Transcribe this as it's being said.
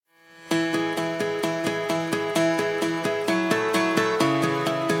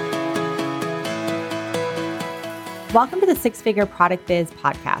Welcome to the Six Figure Product Biz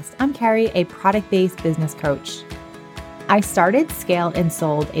podcast. I'm Carrie, a product-based business coach. I started, scaled, and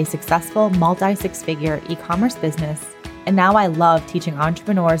sold a successful multi-six-figure e-commerce business, and now I love teaching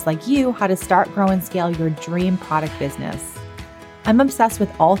entrepreneurs like you how to start, grow, and scale your dream product business. I'm obsessed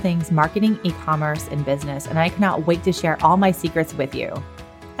with all things marketing, e-commerce, and business, and I cannot wait to share all my secrets with you.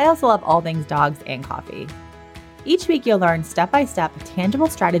 I also love all things dogs and coffee. Each week, you'll learn step-by-step tangible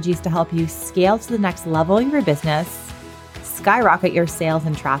strategies to help you scale to the next level of your business, skyrocket your sales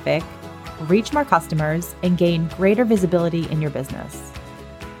and traffic, reach more customers, and gain greater visibility in your business.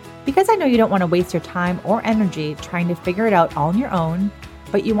 Because I know you don't want to waste your time or energy trying to figure it out all on your own,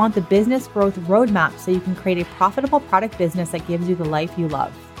 but you want the business growth roadmap so you can create a profitable product business that gives you the life you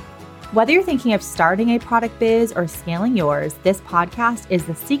love. Whether you're thinking of starting a product biz or scaling yours, this podcast is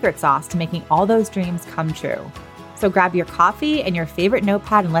the secret sauce to making all those dreams come true. So grab your coffee and your favorite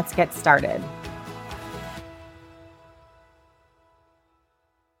notepad and let's get started.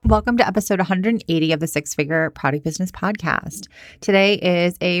 Welcome to episode 180 of the Six Figure Product Business Podcast. Today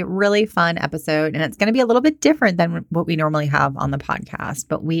is a really fun episode, and it's going to be a little bit different than what we normally have on the podcast,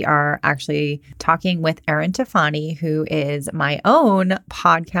 but we are actually talking with Erin Tofani, who is my own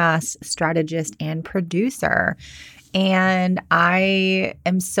podcast strategist and producer. And I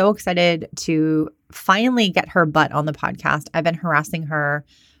am so excited to finally get her butt on the podcast. I've been harassing her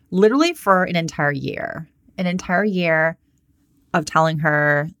literally for an entire year of telling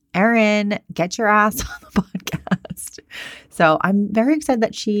her, Erin, get your ass on the podcast. So I'm very excited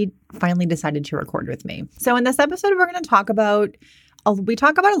that she finally decided to record with me. So in this episode, we're going to talk about, we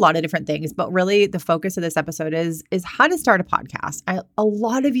talk about a lot of different things, but really the focus of this episode is how to start a podcast. A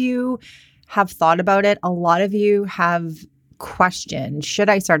lot of you have thought about it. A lot of you have questioned, should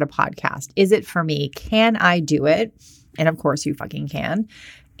I start a podcast? Is it for me? Can I do it? And of course you fucking can.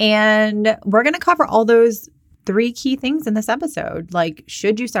 And we're going to cover all those 3 key things in this episode. Like,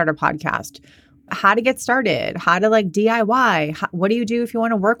 should you start a podcast? How to get started? How to DIY? What do you do if you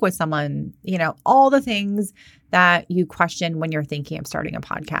want to work with someone? You know, all the things that you question when you're thinking of starting a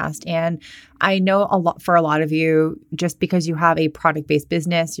podcast. And I know for a lot of you, just because you have a product-based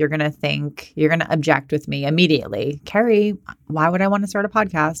business, you're going to object with me immediately. Carrie, why would I want to start a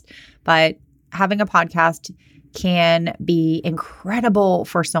podcast? But having a podcast can be incredible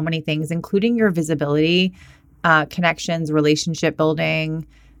for so many things, including your visibility, connections, relationship building,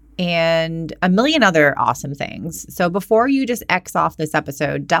 and a million other awesome things. So before you just X off this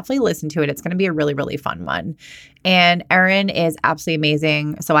episode, definitely listen to it. It's going to be a really, really fun one. And Erin is absolutely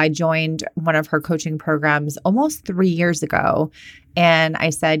amazing. So I joined one of her coaching programs almost 3 years ago. And I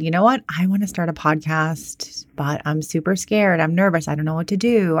said, you know what? I want to start a podcast, but I'm super scared. I'm nervous. I don't know what to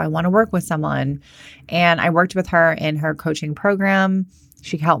do. I want to work with someone. And I worked with her in her coaching program.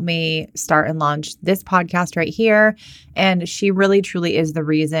 She helped me start and launch this podcast right here. And she really, truly is the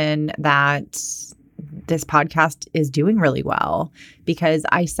reason that this podcast is doing really well, because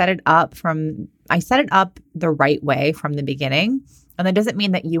I set it up the right way from the beginning. And that doesn't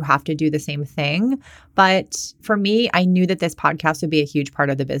mean that you have to do the same thing. But for me, I knew that this podcast would be a huge part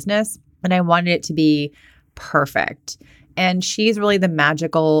of the business, and I wanted it to be perfect. And she's really the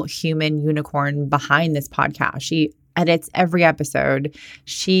magical human unicorn behind this podcast. She edits every episode.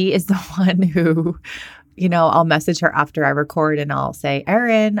 She is the one who, I'll message her after I record and I'll say,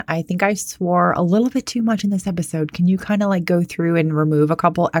 Erin, I think I swore a little bit too much in this episode. Can you kind of go through and remove a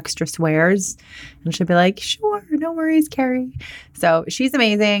couple extra swears? And she'll be like, sure, no worries, Carrie. So she's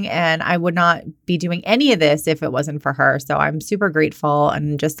amazing. And I would not be doing any of this if it wasn't for her. So I'm super grateful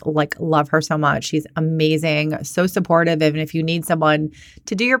and just love her so much. She's amazing, so supportive. Even if you need someone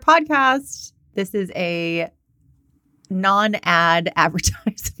to do your podcast, this is a non-ad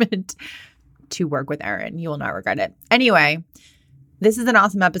advertisement to work with Erin. You will not regret it. Anyway, this is an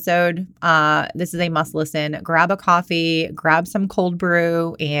awesome episode. This is a must listen. Grab a coffee, grab some cold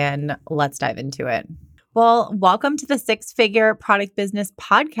brew, and let's dive into it. Well, welcome to the Six Figure Product Business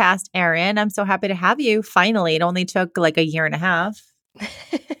Podcast, Erin. I'm so happy to have you. Finally, it only took a year and a half.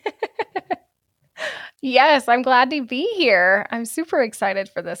 Yes, I'm glad to be here. I'm super excited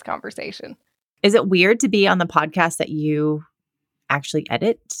for this conversation. Is it weird to be on the podcast that you actually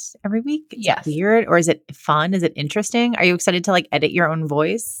edit every week? Is yes. it weird, or is it fun? Is it interesting? Are you excited to edit your own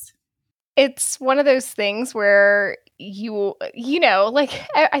voice? It's one of those things where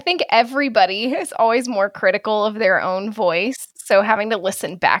I think everybody is always more critical of their own voice. So having to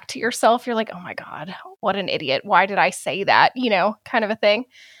listen back to yourself, you're like, oh my God, what an idiot. Why did I say that? Kind of a thing.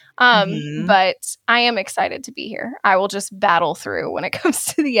 But I am excited to be here. I will just battle through when it comes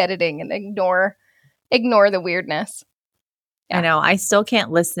to the editing and ignore the weirdness. Yeah. I know. I still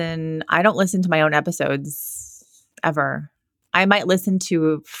can't listen. I don't listen to my own episodes ever. I might listen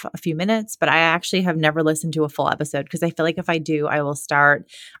to a few minutes, but I actually have never listened to a full episode because I feel like if I do, I will start.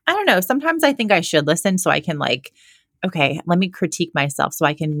 I don't know. Sometimes I think I should listen so I can like, okay, let me critique myself so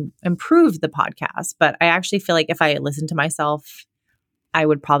I can improve the podcast. But I actually feel like if I listen to myself, I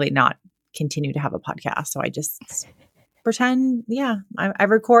would probably not continue to have a podcast. So I just pretend, I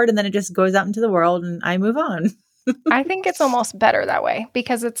record and then it just goes out into the world and I move on. I think it's almost better that way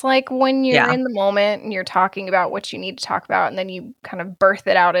because it's like when you're Yeah. in the moment and you're talking about what you need to talk about and then you kind of birth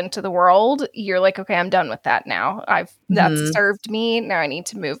it out into the world, you're like, okay, I'm done with that now. That's Mhm. served me. Now I need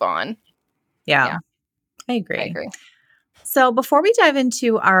to move on. Yeah, Yeah, I I agree. agree. So before we dive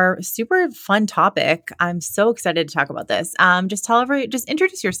into our super fun topic, I'm so excited to talk about this. Just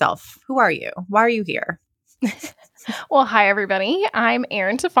introduce yourself. Who are you? Why are you here? Well, hi, everybody. I'm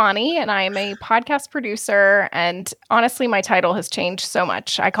Erin Tofani, and I am a podcast producer. And honestly, my title has changed so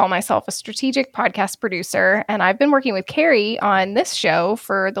much. I call myself a strategic podcast producer, and I've been working with Carrie on this show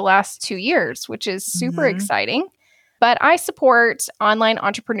for the last 2 years, which is super Mhm. exciting. But I support online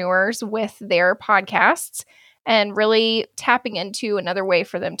entrepreneurs with their podcasts and really tapping into another way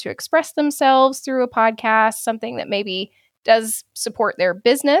for them to express themselves through a podcast, something that maybe does support their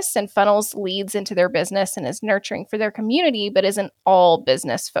business and funnels leads into their business and is nurturing for their community, but isn't all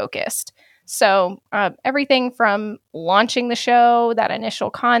business focused. So, everything from launching the show, that initial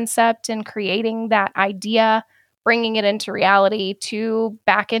concept, and creating that idea, bringing it into reality, to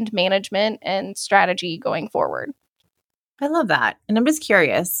back end management and strategy going forward. I love that. And I'm just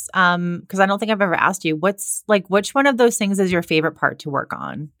curious, because I don't think I've ever asked you, which one of those things is your favorite part to work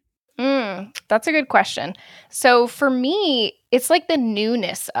on? That's a good question. So for me, it's like the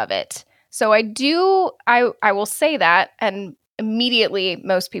newness of it. So I will say that, and immediately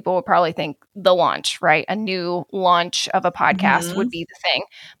most people will probably think the launch, right? A new launch of a podcast would Mhm. be the thing.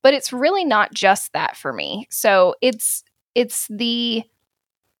 But it's really not just that for me. So it's the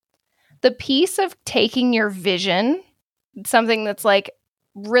piece of taking your vision, something that's like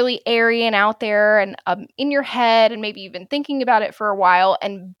really airy and out there and in your head, and maybe you've been thinking about it for a while,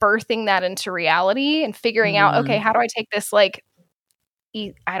 and birthing that into reality and figuring out, okay, Mm. how do I take this like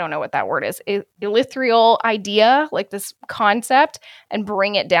I don't know what that word is, ethereal idea, like this concept, and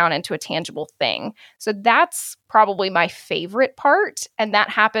bring it down into a tangible thing. So that's probably my favorite part. And that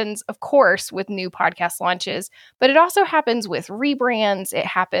happens, of course, with new podcast launches, but it also happens with rebrands. It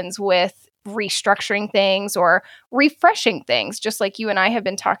happens with restructuring things or refreshing things, just like you and I have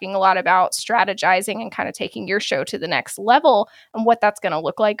been talking a lot about strategizing and kind of taking your show to the next level and what that's going to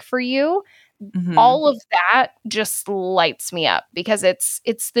look like for you. Mhm. All of that just lights me up because it's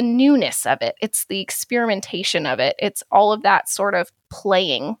the newness of it. It's the experimentation of it. It's all of that sort of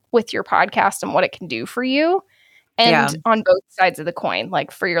playing with your podcast and what it can do for you. Yeah, And on both sides of the coin, like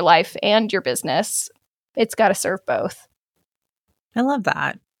for your life and your business, it's got to serve both. I love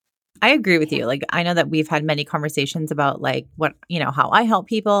that. I agree with you. Like, I know that we've had many conversations about like how I help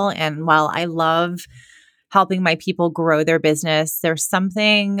people. And while I love helping my people grow their business, there's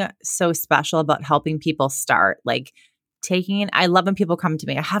something so special about helping people start. Like, I love when people come to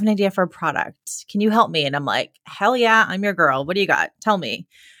me, I have an idea for a product. Can you help me? And I'm like, hell yeah, I'm your girl. What do you got? Tell me.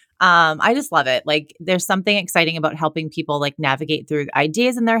 I just love it. Like, there's something exciting about helping people like navigate through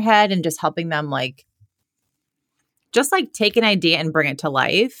ideas in their head and just helping them like take an idea and bring it to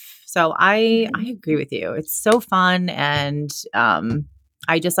life. So I agree with you. It's so fun, and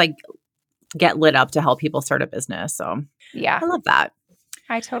I just like get lit up to help people start a business. So Yeah, I love that.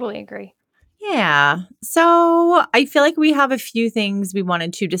 I totally agree. Yeah. So I feel like we have a few things we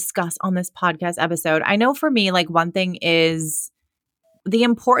wanted to discuss on this podcast episode. I know for me, like one thing is the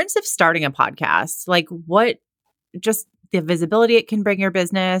importance of starting a podcast. Like what just the visibility it can bring your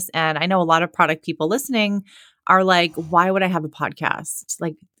business. And I know a lot of product people listening are like, why would I have a podcast?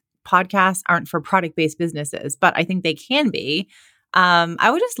 Like podcasts aren't for product-based businesses, but I think they can be. I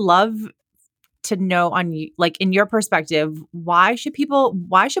would just love to know on you, like in your perspective, why should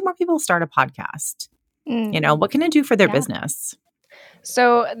more people start a podcast? Mm, What can it do for their yeah. business?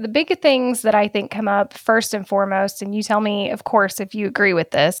 So the big things that I think come up first and foremost, and you tell me, of course, if you agree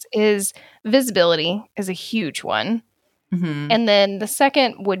with this, is visibility is a huge one. Hmm. And then the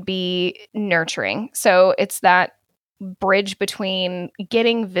second would be nurturing. So it's that bridge between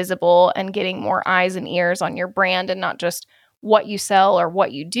getting visible and getting more eyes and ears on your brand and not just what you sell or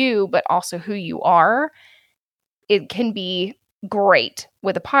what you do, but also who you are. It can be great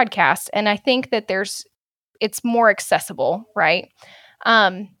with a podcast. And I think that it's more accessible, right?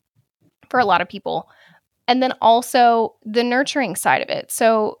 Um, for a lot of people. And then also the nurturing side of it.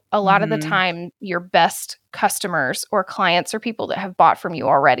 So a lot of the time, your best customers or clients are people that have bought from you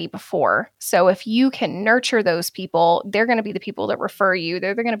already before. So if you can nurture those people, they're going to be the people that refer you.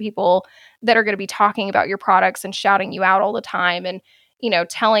 They're going to be people that are going to be talking about your products and shouting you out all the time and,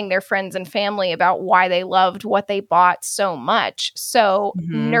 telling their friends and family about why they loved what they bought so much. So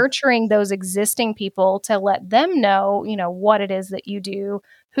nurturing those existing people to let them know, what it is that you do,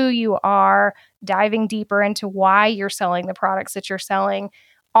 who you are, diving deeper into why you're selling the products that you're selling.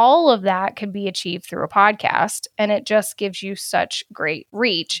 All of that can be achieved through a podcast, and it just gives you such great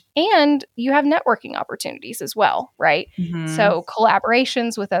reach. And you have networking opportunities as well, right? So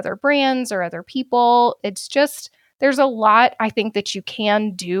collaborations with other brands or other people, it's just, there's a lot I think that you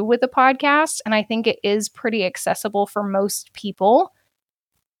can do with a podcast. And I think it is pretty accessible for most people.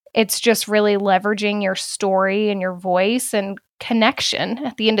 It's just really leveraging your story and your voice and connection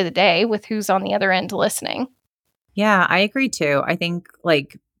at the end of the day with who's on the other end listening. Yeah, I agree too. I think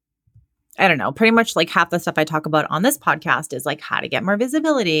I don't know, pretty much half the stuff I talk about on this podcast is how to get more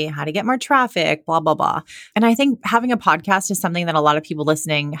visibility, how to get more traffic, blah, blah, blah. And I think having a podcast is something that a lot of people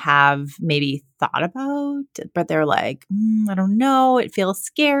listening have maybe thought about, but they're like, I don't know, it feels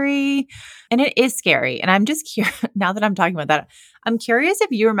scary. And it is scary. And I'm just curious, now that I'm talking about that, I'm curious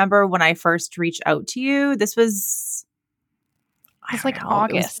if you remember when I first reached out to you. This was, It's like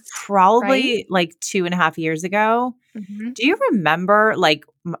August. It was probably right? 2.5 years ago. Do you remember,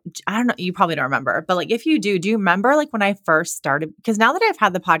 I don't know, you probably don't remember, but if you do you remember when I first started? Because now that I've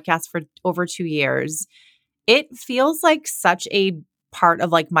had the podcast for over 2 years, it feels like such a part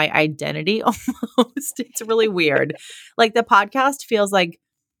of my identity almost. It's really weird. The podcast feels like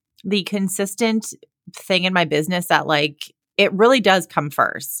the consistent thing in my business that it really does come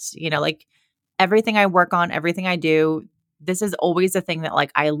first. Everything I work on, everything I do, this is always a thing that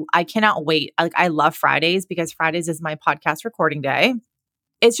I cannot wait. I love Fridays because Fridays is my podcast recording day.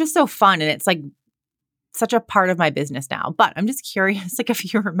 It's just so fun. And it's such a part of my business now. But I'm just curious,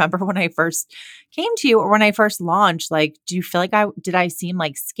 if you remember when I first came to you or when I first launched, do you feel did I seem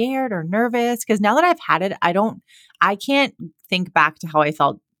scared or nervous? Because now that I've had it, I can't think back to how I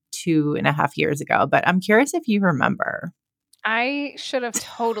felt 2.5 years ago, but I'm curious if you remember. I should have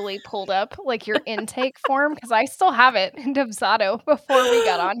totally pulled up your intake form because I still have it in Dubsado before we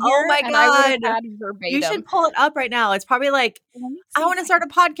got on here. Oh my and I would have God. had You should verbatim. pull it up right now. It's probably Let me I see want to if start a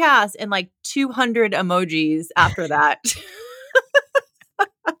podcast and 200 emojis after that.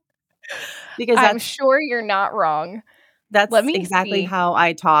 Because I'm sure you're not wrong. that's Let me exactly see. how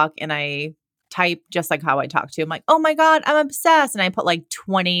I talk, and I type just like how I talk to. I'm like, oh my God, I'm obsessed. And I put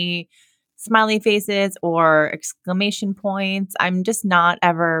 20 smiley faces or exclamation points. I'm just not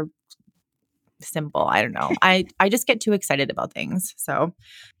ever simple. I don't know. I just get too excited about things. So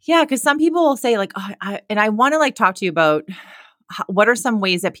yeah, because some people will say and I want to talk to you about what are some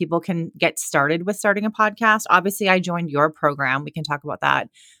ways that people can get started with starting a podcast. Obviously, I joined your program. We can talk about that.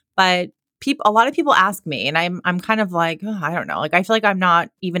 But a lot of people ask me, and I'm kind of I don't know. I feel like I'm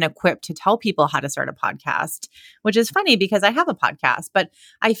not even equipped to tell people how to start a podcast, which is funny because I have a podcast. But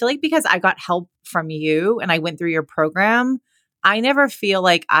I feel like because I got help from you and I went through your program, I never feel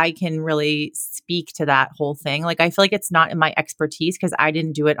like I can really speak to that whole thing. I feel like it's not in my expertise because I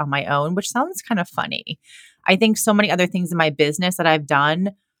didn't do it on my own, which sounds kind of funny. I think so many other things in my business that I've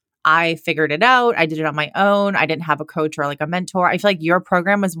done, I figured it out. I did it on my own. I didn't have a coach or a mentor. I feel like your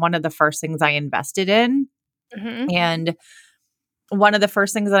program was one of the first things I invested in. And one of the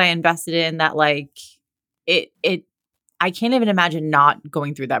first things that I invested in that I can't even imagine not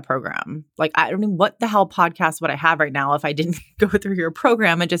going through that program. I don't know what the hell podcast would I have right now if I didn't go through your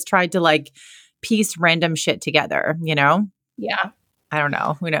program and just tried to piece random shit together, Yeah. I don't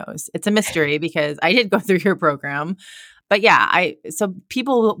know. Who knows? It's a mystery because I did go through your program. But yeah, so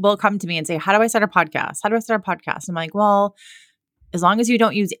people will come to me and say, how do I start a podcast? How do I start a podcast? I'm like, well, as long as you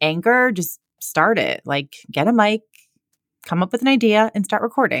don't use Anchor, just start it. Get a mic, come up with an idea and start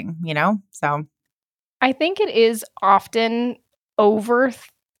recording, So I think it is often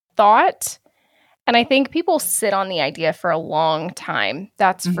overthought. And I think people sit on the idea for a long time.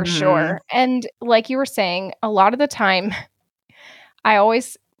 That's for sure. And like you were saying, a lot of the time, I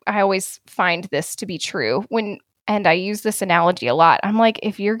always find this to be true and I use this analogy a lot. I'm like,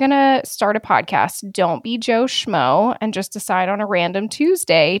 if you're going to start a podcast, don't be Joe Schmo and just decide on a random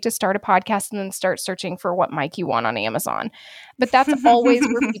Tuesday to start a podcast and then start searching for what mic you want on Amazon. But that's always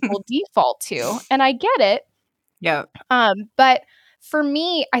where people default to. And I get it. Yeah. But for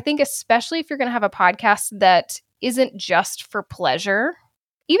me, I think especially if you're going to have a podcast that isn't just for pleasure,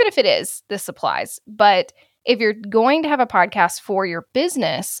 even if it is, this applies. But if you're going to have a podcast for your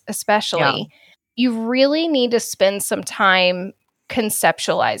business, especially, you really need to spend some time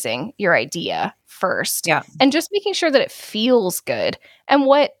conceptualizing your idea first Yeah. and just making sure that it feels good. And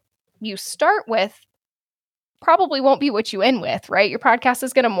what you start with probably won't be what you end with, right? Your podcast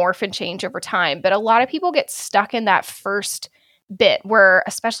is going to morph and change over time. But a lot of people get stuck in that first bit where,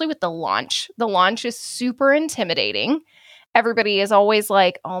 especially with the launch is super intimidating. Everybody is always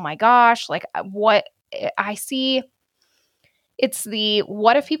like, oh my gosh, like what I see it's the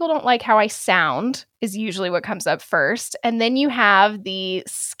what if people don't like how I sound is usually what comes up first. And then you have the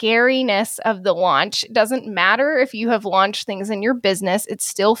scariness of the launch. It doesn't matter if you have launched things in your business, it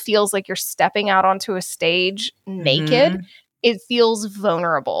still feels like you're stepping out onto a stage naked. Mm-hmm. It feels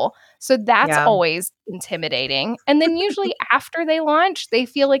vulnerable. So that's Yeah. always intimidating. And then usually after they launch, they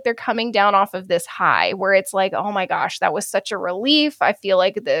feel like they're coming down off of this high where it's like, oh my gosh, that was such a relief. I feel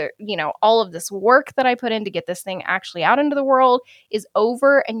like all of this work that I put in to get this thing actually out into the world is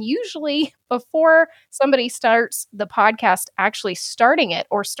over. And usually before somebody starts the podcast, actually starting it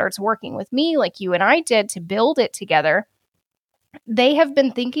or starts working with me, like you and I did to build it together, they have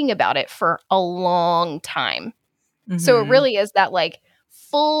been thinking about it for a long time. So it Mm-hmm. really is that like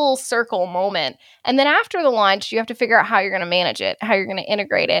full circle moment. And then after the launch, you have to figure out how you're going to manage it, how you're going to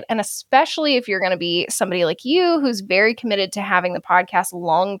integrate it. And especially if you're going to be somebody like you who's very committed to having the podcast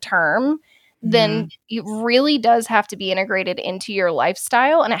long term, Mm-hmm. then it really does have to be integrated into your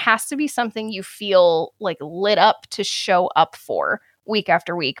lifestyle. And it has to be something you feel like lit up to show up for week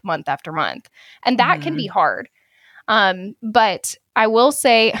after week, month after month. And that can be Mm-hmm. hard. But I will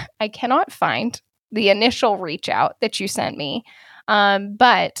say I cannot find the initial reach out that you sent me.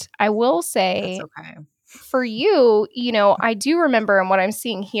 But I will That's say okay. for you, I do remember, and what I'm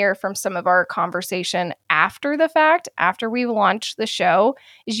seeing here from some of our conversation after the fact, after we launched the show,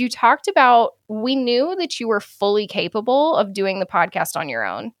 is you talked about we knew that you were fully capable of doing the podcast on your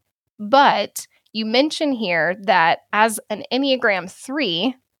own. But you mention here that as an Enneagram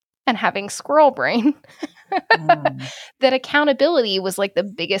 3 and having squirrel brain, Mm. that accountability was like the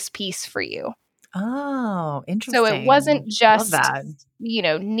biggest piece for you. Oh, So it wasn't interesting. Love just,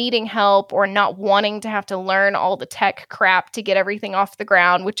 that. needing help or not wanting to have to learn all the tech crap to get everything off the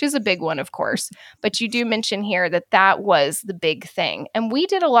ground, which is a big one, of course. But you do mention here that that was the big thing. And we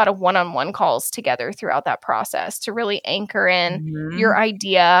did a lot of one-on-one calls together throughout that process to really anchor in Mm-hmm. your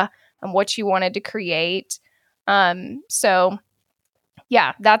idea and what you wanted to create. So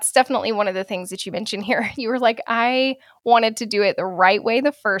yeah, that's definitely one of the things that you mentioned here. You were like, I wanted to do it the right way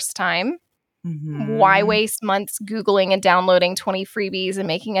the first time. Why Mm-hmm. waste months Googling and downloading 20 freebies and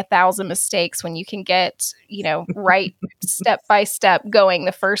making 1,000 mistakes when you can get, right step by step going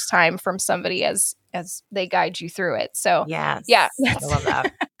the first time from somebody as they guide you through it. So yeah, Yes. I love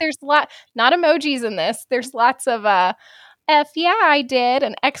that. there's a lot, not emojis in this. There's lots of F yeah, I did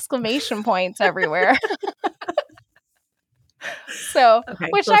and exclamation points everywhere. So, Okay,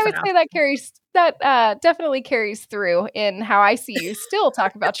 which I close would enough. say that definitely carries through in how I see you still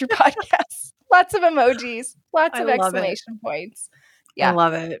talk about your podcast. Lots of emojis, lots I of love it. exclamation points. I Yeah.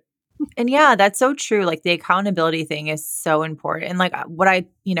 love it. And yeah, that's so true. Like the accountability thing is so important. And like what a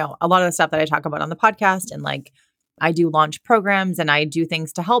lot of the stuff that I talk about on the podcast and like I do launch programs and I do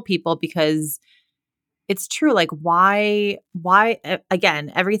things to help people because it's true. Like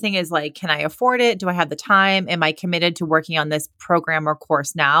again, everything is like, can I afford it? Do I have the time? Am I committed to working on this program or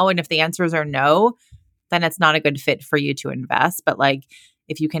course now? And if the answers are no, then it's not a good fit for you to invest. But like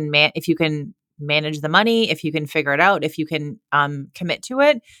if you can manage the money, if you can figure it out, if you can commit to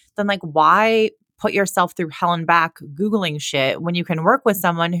it, then like why put yourself through hell and back Googling shit when you can work with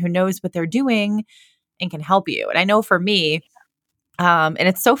someone who knows what they're doing and can help you. And I know for me, and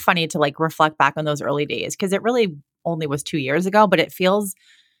it's so funny to like reflect back on those early days because it really only was 2 years ago, but it feels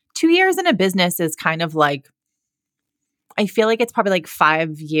 2 years in a business is kind of like I feel like it's probably like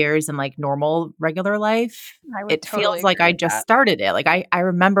 5 years in like normal regular life. I would It totally feels like agree I with just that. started it. Like I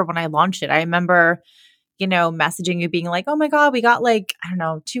remember when I launched it. I remember, messaging you being like, "Oh my God, we got like, I don't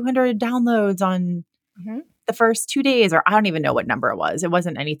know, 200 downloads on Mhm. the first 2 days," or I don't even know what number it was. It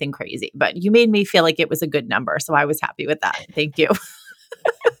wasn't anything crazy, but you made me feel like it was a good number. So I was happy with that. Thank you.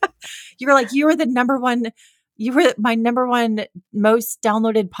 You were like, you were my number one most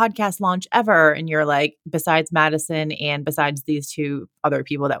downloaded podcast launch ever. And you're like, besides Madison and besides these two other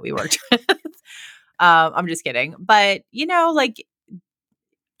people that we worked with. I'm just kidding. But, like,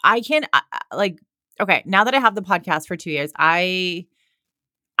 I can, like, okay, now that I have the podcast for 2 years, I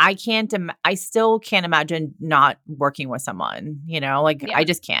still can't imagine not working with someone, like, Yeah. I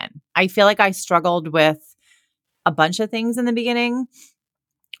just can't. I feel like I struggled with a bunch of things in the beginning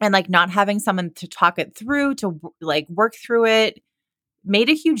and like not having someone to talk it through, to like work through it made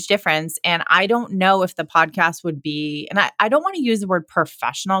a huge difference. And I don't know if the podcast would be, and I don't want to use the word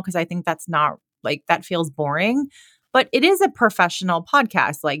professional because I think that's not like, that feels boring, but it is a professional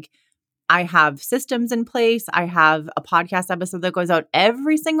podcast. Like, I have systems in place. I have a podcast episode that goes out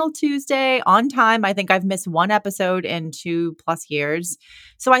every single Tuesday on time. I think I've missed one episode in 2+ years.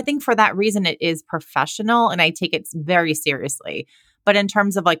 So I think for that reason, it is professional and I take it very seriously. But in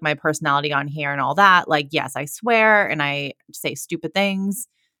terms of like my personality on here and all that, like, yes, I swear and I say stupid things,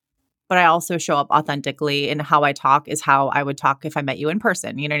 but I also show up authentically, and how I talk is how I would talk if I met you in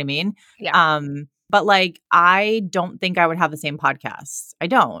person. You know what I mean? Yeah. But like, I don't think I would have the same podcast. I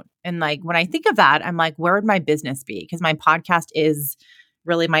don't. And like, when I think of that, I'm like, where would my business be? Because my podcast is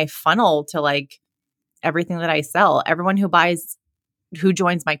really my funnel to like everything that I sell. Everyone who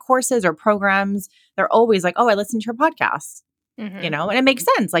joins my courses or programs, they're always like, oh, I listened to your podcast. Mm-hmm. You know, and it makes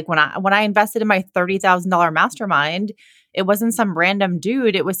sense. Like when I invested in my $30,000 mastermind, it wasn't some random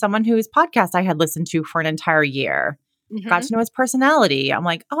dude. It was someone whose podcast I had listened to for an entire year. Got Mm-hmm. to know his personality. I'm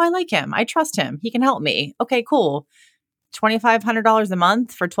like, oh, I like him. I trust him. He can help me. Okay, cool. $2,500 a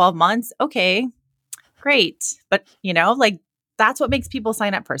month for 12 months. Okay, great. But you know, like that's what makes people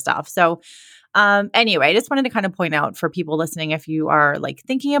sign up for stuff. So anyway, I just wanted to kind of point out for people listening, if you are like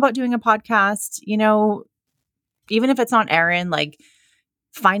thinking about doing a podcast, you know, even if it's not Erin, like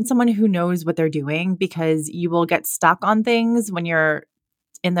find someone who knows what they're doing, because you will get stuck on things when you're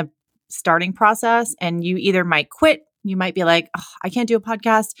in the starting process and you either might quit. You might be like, oh, I can't do a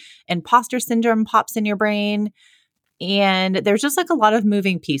podcast. Imposter syndrome pops in your brain. And there's just like a lot of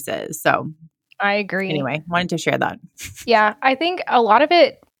moving pieces. So I agree. anyway, wanted to share that. Yeah, I think a lot of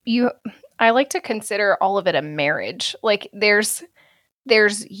it, I like to consider all of it a marriage. Like there's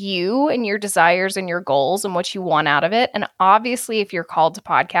you and your desires and your goals and what you want out of it. And obviously, if you're called to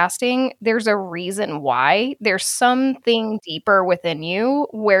podcasting, there's a reason why. There's something deeper within you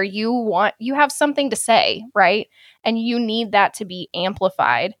where you have something to say, right? And you need that to be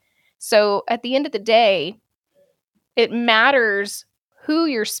amplified. So at the end of the day, it matters who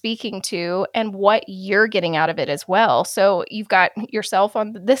you're speaking to and what you're getting out of it as well. So you've got yourself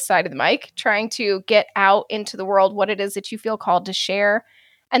on this side of the mic trying to get out into the world what it is that you feel called to share.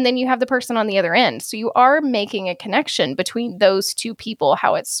 And then you have the person on the other end. So you are making a connection between those two people,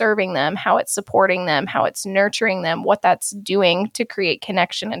 how it's serving them, how it's supporting them, how it's nurturing them, what that's doing to create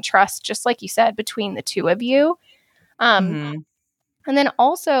connection and trust, just like you said, between the two of you. Mm-hmm. And then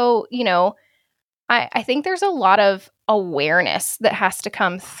also, I think there's a lot of awareness that has to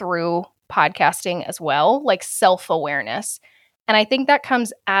come through podcasting as well, like self-awareness. And I think that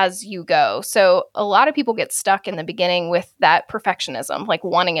comes as you go. So a lot of people get stuck in the beginning with that perfectionism, like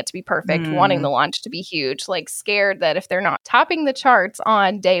wanting it to be perfect, wanting the launch to be huge, like scared that if they're not topping the charts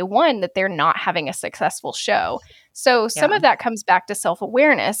on day one, that they're not having a successful show. So some Yeah. of that comes back to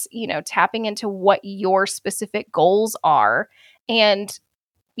self-awareness, tapping into what your specific goals are. And,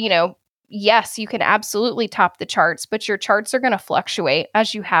 you know, yes, you can absolutely top the charts, but your charts are going to fluctuate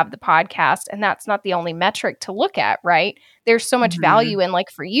as you have the podcast. And that's not the only metric to look at, right? There's so much Mm-hmm. value in, like,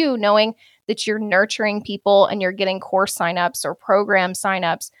 for you, knowing that you're nurturing people and you're getting course signups or program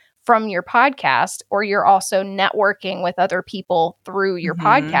signups from your podcast, or you're also networking with other people through your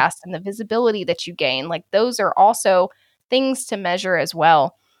Mm-hmm. podcast and the visibility that you gain. Like, those are also things to measure as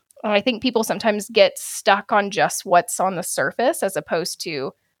well. And I think people sometimes get stuck on just what's on the surface as opposed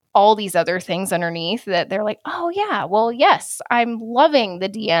to all these other things underneath, that they're like, oh yeah, well, yes, I'm loving the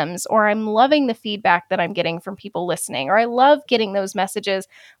DMs, or I'm loving the feedback that I'm getting from people listening, or I love getting those messages.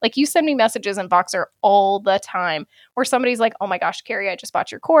 Like, you send me messages in Voxer all the time where somebody's like, oh my gosh, Carrie, I just bought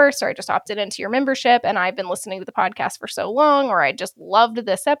your course, or I just opted into your membership and I've been listening to the podcast for so long, or I just loved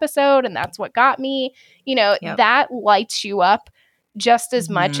this episode and that's what got me. Yep. That lights you up just as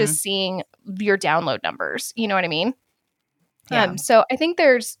much Mm-hmm. as seeing your download numbers. You know what I mean? Yeah. So I think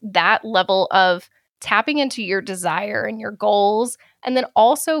there's that level of tapping into your desire and your goals, and then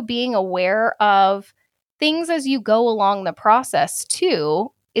also being aware of things as you go along the process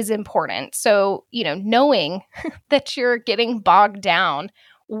too is important. So, knowing that you're getting bogged down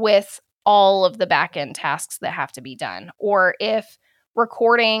with all of the back end tasks that have to be done, or if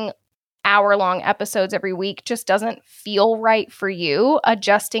recording hour-long episodes every week just doesn't feel right for you,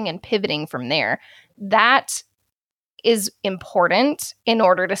 adjusting and pivoting from there. That is important in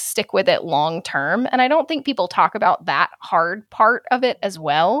order to stick with it long term. And I don't think people talk about that hard part of it as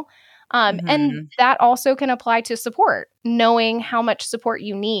well. And Mm-hmm. that also can apply to support, knowing how much support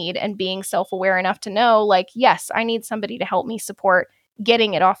you need and being self aware enough to know, like, yes, I need somebody to help me support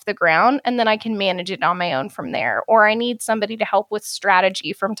getting it off the ground, and then I can manage it on my own from there. Or I need somebody to help with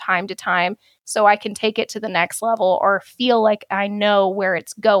strategy from time to time so I can take it to the next level or feel like I know where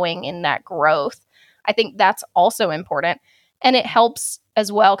it's going in that growth. I think that's also important. And it helps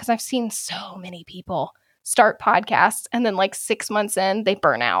as well because I've seen so many people start podcasts and then like 6 months in, they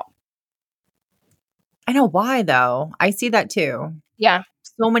burn out. I know why though. I see that too. Yeah.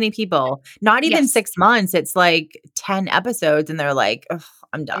 So many people, not even Yes. 6 months. It's like 10 episodes and they're like, "Ugh,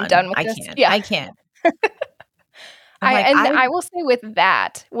 I'm I'm done. done with I this. can't. Yeah. I can't." I'm like, I will say with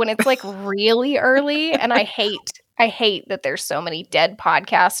that, when it's like really early, and I hate that there's so many dead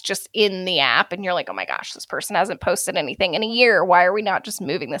podcasts just in the app, and you're like, oh my gosh, this person hasn't posted anything in a year. Why are we not just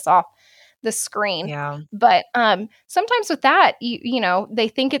moving this off the screen? yeah. But sometimes with that, you know, they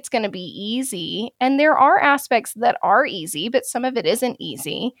think it's going to be easy, and there are aspects that are easy, but some of it isn't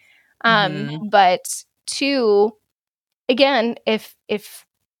easy. Mhm. But two, again, if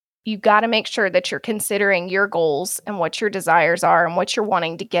you got to make sure that you're considering your goals and what your desires are and what you're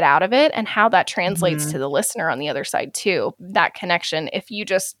wanting to get out of it and how that translates to Mhm. the listener on the other side too. That connection. If you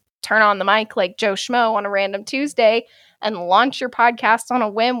just turn on the mic like Joe Schmo on a random Tuesday and launch your podcast on a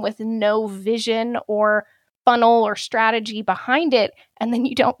whim with no vision or funnel or strategy behind it, and then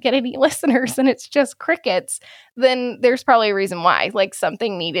you don't get any listeners and it's just crickets, then there's probably a reason why, like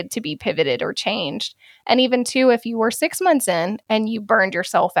something needed to be pivoted or changed. And even too, if you were 6 months in and you burned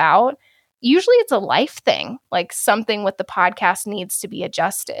yourself out, usually it's a life thing, like something with the podcast needs to be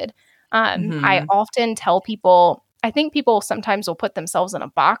adjusted. I Mhm. often tell people, I think people sometimes will put themselves in a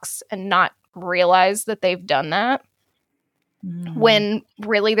box and not realize that they've done that Mhm. when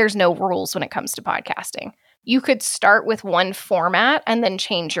really there's no rules when it comes to podcasting. You could start with one format and then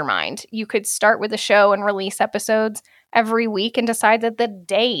change your mind. You could start with a show and release episodes every week and decide that the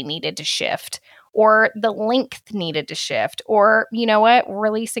day needed to shift or the length needed to shift, or you know what,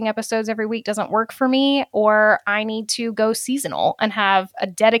 releasing episodes every week doesn't work for me, or I need to go seasonal and have a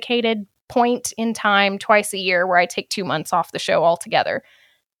dedicated point in time twice a year where I take 2 months off the show altogether.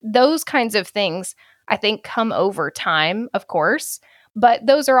 Those kinds of things, I think, come over time, of course. But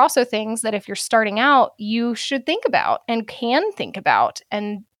those are also things that if you're starting out, you should think about and can think about.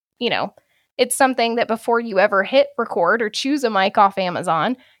 And, you know, it's something that before you ever hit record or choose a mic off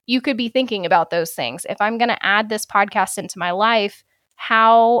Amazon, you could be thinking about those things. If I'm going to add this podcast into my life,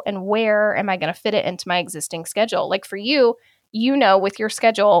 how and where am I going to fit it into my existing schedule? Like for you, you know, with your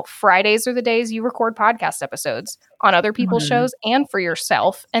schedule, Fridays are the days you record podcast episodes on other people's Mhm. shows and for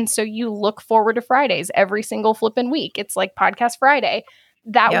yourself. And so you look forward to Fridays every single flipping week. It's like Podcast Friday.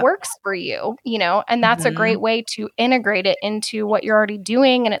 That Yep. works for you, you know, and that's a great Mhm. way to integrate it into what you're already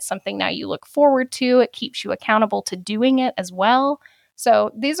doing. And it's something now you look forward to. It keeps you accountable to doing it as well. So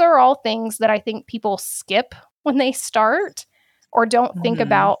these are all things that I think people skip when they start or don't think Mhm.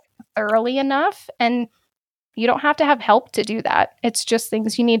 about thoroughly enough. And you don't have to have help to do that. It's just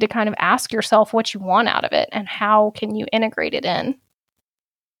things you need to kind of ask yourself what you want out of it and how can you integrate it in.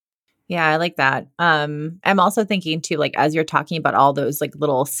 Yeah, I like that. I'm also thinking too, like as you're talking about all those like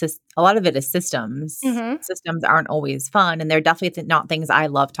little a lot of it is systems. Mhm. Systems aren't always fun, and they're definitely not things I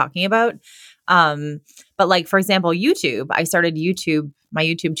love talking about. But like for example, YouTube. I started my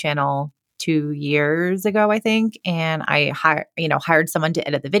YouTube channel 2 years ago, I think, and I hired someone to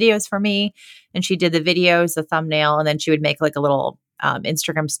edit the videos for me, and she did the videos, the thumbnail, and then she would make like a little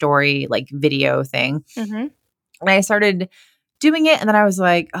Instagram story like video thing. Mhm. And I started doing it, and then I was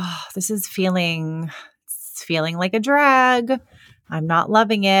like, "Oh, this is it's feeling like a drag. I'm not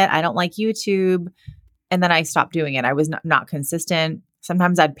loving it. I don't like YouTube." And then I stopped doing it. I was not consistent.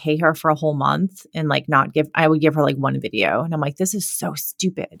 Sometimes I'd pay her for a whole month and like not give I would give her like one video. And I'm like, this is so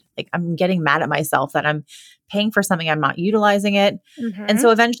stupid. Like I'm getting mad at myself that I'm paying for something, I'm not utilizing it. And Mhm. so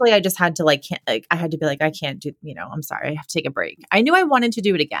eventually I just had to I had to be like, I can't do, I'm sorry, I have to take a break. I knew I wanted to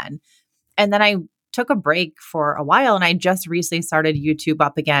do it again. And then I took a break for a while, and I just recently started YouTube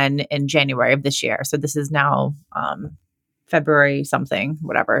up again in January of this year. So this is now February something,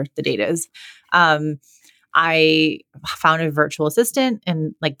 whatever the date is. Um, I found a virtual assistant,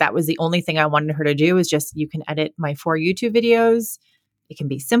 and like that was the only thing I wanted her to do is just you can edit my 4 YouTube videos. It can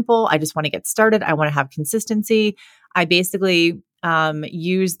be simple. I just want to get started. I want to have consistency. I basically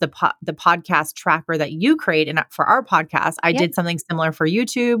use the podcast tracker that you create, and for our podcast, I Yep. did something similar for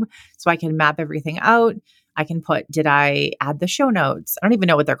YouTube, so I can map everything out. I can did I add the show notes? I don't even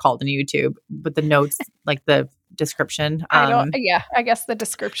know what they're called in YouTube, but the notes, like the description. I guess the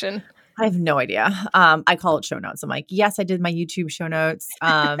description. I have no idea. I call it show notes. I'm like, yes, I did my YouTube show notes.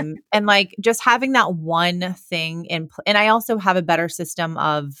 And like just having that one thing and I also have a better system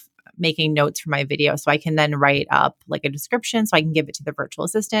of making notes for my video so I can then write up like a description so I can give it to the virtual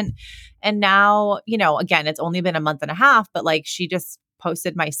assistant. And now, again, it's only been a month and a half, but like she just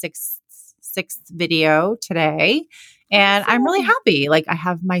posted my sixth video today. And I'm really happy. Like I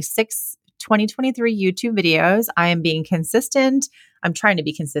have my 2023 YouTube videos. I am being consistent. I'm trying to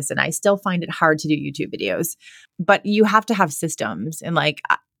be consistent. I still find it hard to do YouTube videos, but you have to have systems. And like,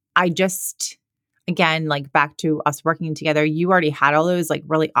 I just, again, like back to us working together, you already had all those like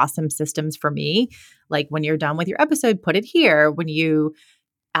really awesome systems for me. Like when you're done with your episode, put it here. When you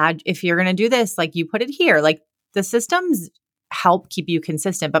add, if you're going to do this, like you put it here. Like the systems help keep you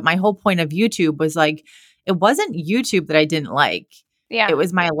consistent. But my whole point of YouTube was like, it wasn't YouTube that I didn't like. Yeah. It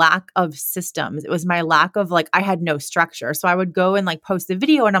was my lack of systems. It was my lack of like, I had no structure. So I would go and like post a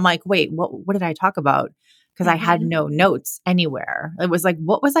video and I'm like, wait, what did I talk about? Because I had no notes anywhere. It was like,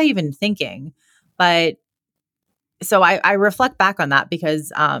 what was I even thinking? But so I reflect back on that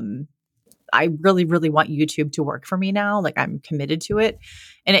because I really, really want YouTube to work for me now. Like I'm committed to it.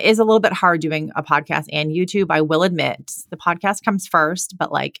 And it is a little bit hard doing a podcast and YouTube. I will admit the podcast comes first,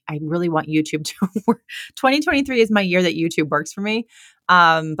 but like I really want YouTube to work. 2023 is my year that YouTube works for me.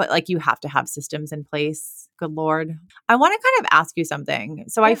 But like you have to have systems in place. Good Lord. I want to kind of ask you something.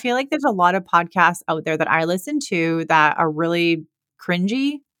 So I feel like there's a lot of podcasts out there that I listen to that are really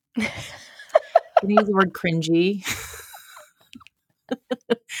cringy. Can you use the word cringy?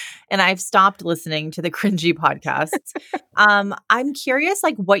 And I've stopped listening to the cringy podcasts. I'm curious,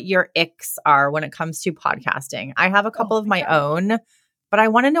 like, what your icks are when it comes to podcasting. I have a couple of my own, but I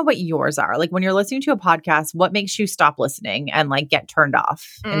want to know what yours are. Like, when you're listening to a podcast, what makes you stop listening and like get turned off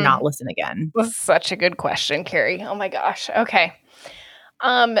and not listen again? This is such a good question, Carrie. Oh my gosh. Okay.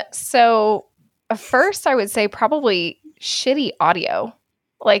 So first, I would say probably shitty audio.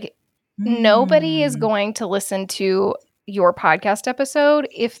 Like, nobody is going to listen to your podcast episode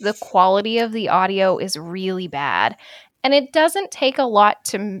if the quality of the audio is really bad. And it doesn't take a lot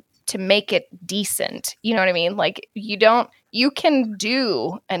to make it decent. You know what I mean? Like you can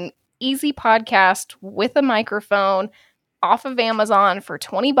do an easy podcast with a microphone off of Amazon for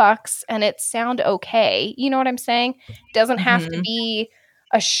 $20 and it sound okay. You know what I'm saying? Doesn't have to be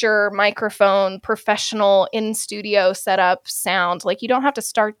a Shure microphone, professional in studio setup sound. Like you don't have to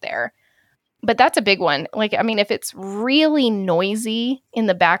start there. But that's a big one. Like, I mean, if it's really noisy in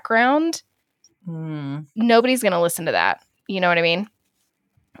the background, nobody's going to listen to that. You know what I mean?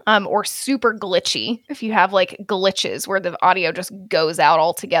 Or super glitchy. If you have like glitches where the audio just goes out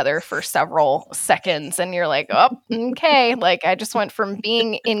altogether for several seconds and you're like, oh, okay. Like I just went from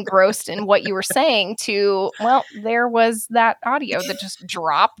being engrossed in what you were saying to, well, there was that audio that just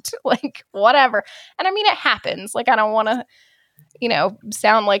dropped, like whatever. And I mean, it happens. Like, I don't want to,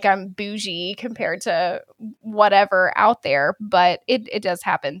 sound like I'm bougie compared to whatever out there, but it does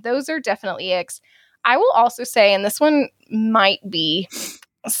happen. Those are definitely icks. I will also say, and this one might be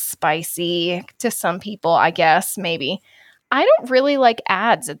spicy to some people, I guess, maybe. I don't really like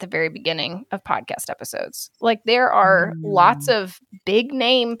ads at the very beginning of podcast episodes. Like there are lots of big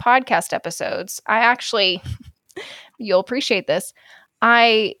name podcast episodes. I actually, you'll appreciate this.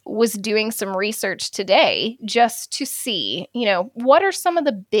 I was doing some research today just to see, what are some of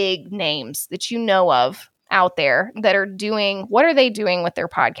the big names that you know of out there that are doing, what are they doing with their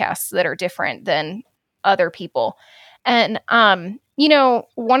podcasts that are different than other people? And,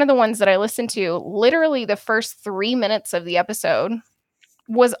 one of the ones that I listened to, literally the first 3 minutes of the episode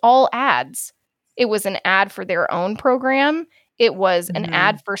was all ads. It was an ad for their own program. It was an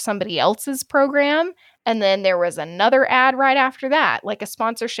ad for somebody else's program. And then there was another ad right after that, like a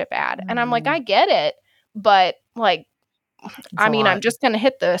sponsorship ad. And I'm like, I get it. But like, I'm just going to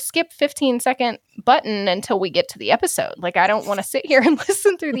hit the skip 15-second button until we get to the episode. Like, I don't want to sit here and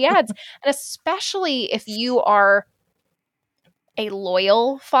listen through the ads. And especially if you are a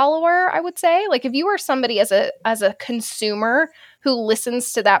loyal follower, I would say. Like if you are somebody as a consumer who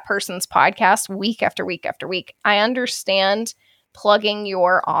listens to that person's podcast week after week after week, I understand plugging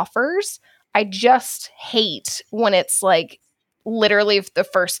your offers. I just hate when it's like literally the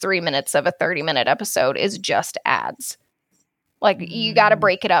first 3 minutes of a 30-minute episode is just ads. Like you got to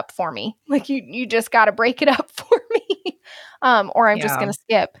break it up for me. Like you just got to break it up for me. Or I'm just going to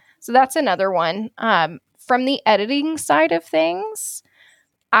skip. So that's another one. From the editing side of things,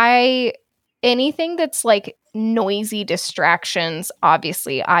 anything that's like noisy distractions,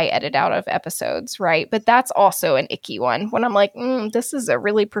 obviously I edit out of episodes, right? But that's also an icky one when I'm like, this is a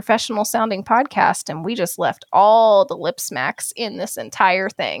really professional sounding podcast and we just left all the lip smacks in this entire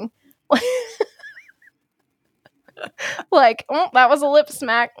thing. Like, that was a lip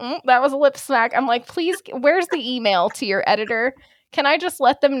smack. That was a lip smack. I'm like, please, where's the email to your editor? can I just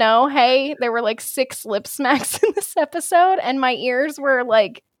let them know, hey, there were like 6 lip smacks in this episode and my ears were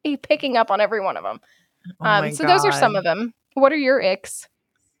like picking up on every one of them. Oh my So those are some God. of them. What are your icks?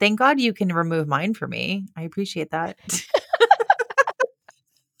 Thank God you can remove mine for me. I appreciate that.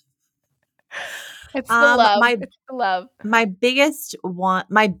 It's the love. My It's the love. my biggest one,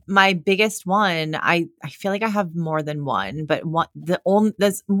 my biggest one. I feel like I have more than one, but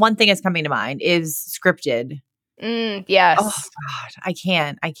this one thing is coming to mind is scripted. Oh Yes. God, I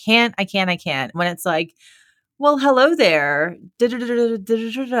can't. When it's like, well, hello there,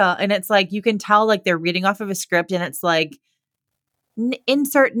 da-da-da-da-da-da-da-da. And it's like you can tell like they're reading off of a script, and it's like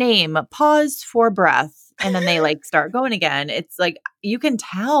insert name, pause for breath, and then they like start going again. It's like you can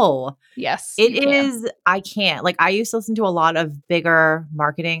tell. Yes, It you can. is. I can't. Like I used to listen to a lot of bigger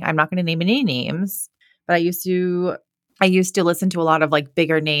marketing. I'm not going to name any names, but I used to listen to a lot of like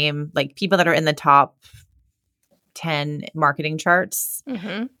bigger name, like people that are in the top 10 marketing charts.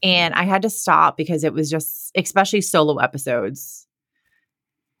 Mm-hmm. And I had to stop because it was just, especially solo episodes,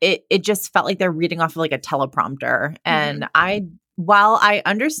 it just felt like they're reading off of like a teleprompter. And while I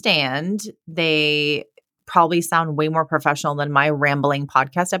understand they probably sound way more professional than my rambling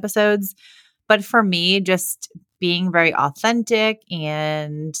podcast episodes, but for me, just being very authentic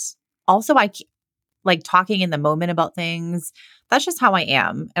and also like talking in the moment about things, that's just how I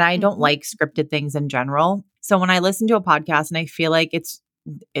am. And I don't like scripted things in general. So when I listen to a podcast and I feel like if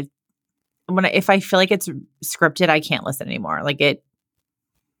I feel like it's scripted, I can't listen anymore. Like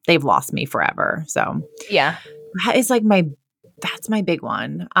they've lost me forever. So yeah, it's like that's my big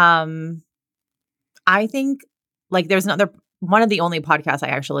one. I think like there's one of the only podcasts I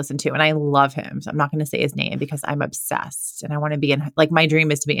actually listen to, and I love him. So I'm not going to say his name because I'm obsessed and I want to be in, like, my dream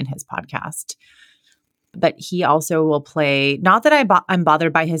is to be in his podcast. But he also will play, not that I'm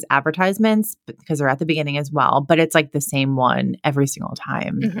bothered by his advertisements because they're at the beginning as well, but it's like the same one every single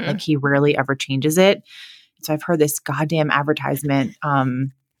time. Like he rarely ever changes it. So I've heard this goddamn advertisement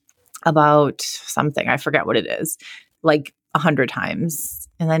about something, I forget what it is, like 100 times.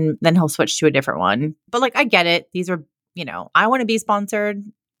 And then he'll switch to a different one. But like, I get it. These are, I want to be sponsored,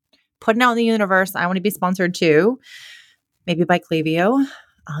 putting out in the universe. I want to be sponsored too. Maybe by Klaviyo,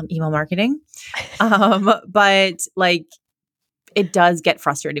 email marketing. But like, it does get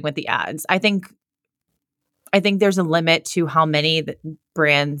frustrating with the ads. I think there's a limit to how many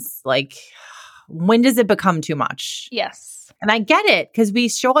brands, like, when does it become too much? Yes. And I get it because we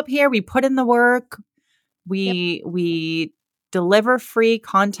show up here, we put in the work, we deliver free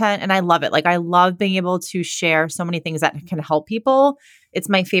content, and I love it. Like I love being able to share so many things that can help people. It's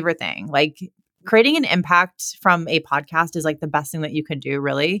my favorite thing. Like creating an impact from a podcast is like the best thing that you can do,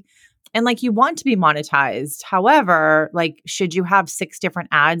 really. And like you want to be monetized. However, like should you have 6 different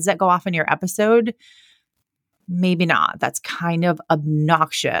ads that go off in your episode? Maybe not. That's kind of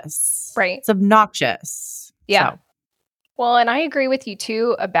obnoxious. Right. It's obnoxious. Yeah. So. Well, and I agree with you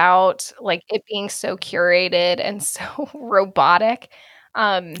too about like it being so curated and so robotic.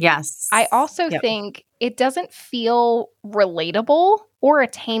 Yes. I also think it doesn't feel relatable or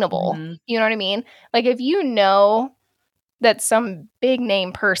attainable. Mm-hmm. You know what I mean? Like if you know that some big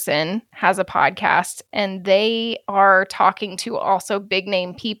name person has a podcast and they are talking to also big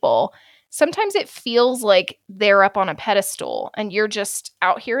name people, sometimes it feels like they're up on a pedestal and you're just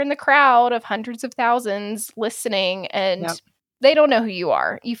out here in the crowd of hundreds of thousands listening and they don't know who you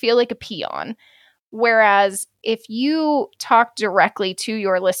are. You feel like a peon. Whereas if you talk directly to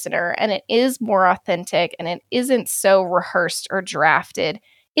your listener and it is more authentic and it isn't so rehearsed or drafted,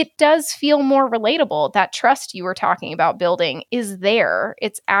 it does feel more relatable. That trust you were talking about building is there.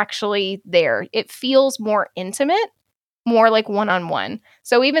 It's actually there. It feels more intimate, more like one-on-one.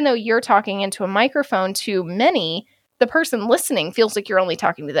 So even though you're talking into a microphone to many, the person listening feels like you're only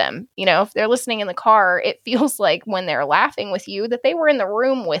talking to them. You know, if they're listening in the car, it feels like when they're laughing with you that they were in the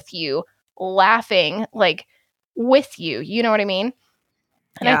room with you, laughing like with you. You know what I mean?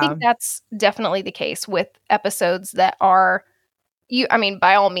 And I think that's definitely the case with episodes that are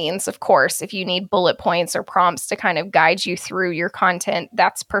by all means, of course, if you need bullet points or prompts to kind of guide you through your content,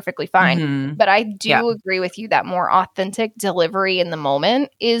 that's perfectly fine. Mm-hmm. But I do agree with you that more authentic delivery in the moment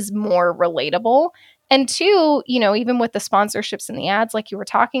is more relatable. And two, even with the sponsorships and the ads, like you were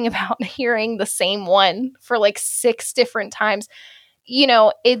talking about, hearing the same one for like 6 different times,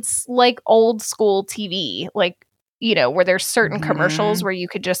 it's like old school TV, like, where there's certain commercials where you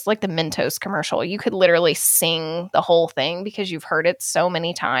could just, like the Mentos commercial, you could literally sing the whole thing because you've heard it so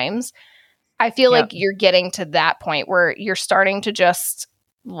many times. I feel like you're getting to that point where you're starting to just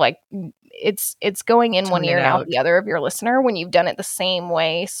like, it's going in one ear and out the other of your listener when you've done it the same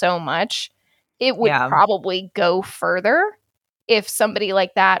way so much. It would probably go further if somebody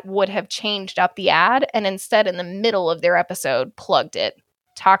like that would have changed up the ad and instead in the middle of their episode plugged it,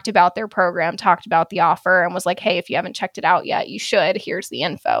 talked about their program, talked about the offer, and was like, hey, if you haven't checked it out yet, you should. Here's the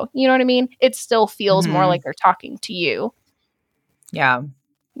info. You know what I mean? It still feels more like they're talking to you. Yeah.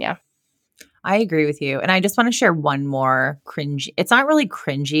 Yeah. I agree with you. And I just want to share one more cringy. It's not really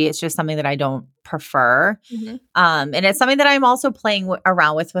cringy. It's just something that I don't prefer. And it's something that I'm also playing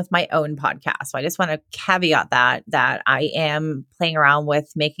around with my own podcast. So I just want to caveat that I am playing around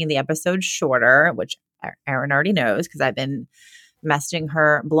with making the episodes shorter, which Erin already knows because I've been messaging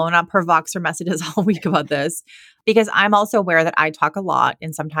her, blowing up her Voxer messages all week about this, because I'm also aware that I talk a lot.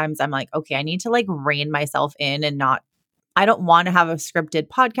 And sometimes I'm like, okay, I need to like rein myself in and not, I don't want to have a scripted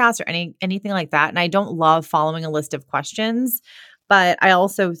podcast or anything like that. And I don't love following a list of questions, but I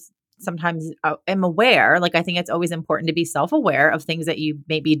also sometimes am aware, like I think it's always important to be self-aware of things that you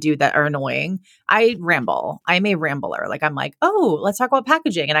maybe do that are annoying. I ramble. I'm a rambler. Like I'm like, oh, let's talk about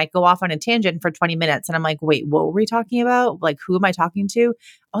packaging. And I go off on a tangent for 20 minutes and I'm like, wait, what were we talking about? Like, who am I talking to?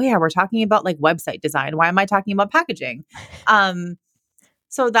 Oh yeah, we're talking about like website design. Why am I talking about packaging?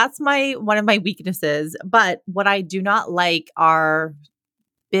 So that's one of my weaknesses. But what I do not like are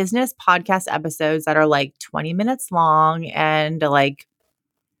business podcast episodes that are like 20 minutes long and like,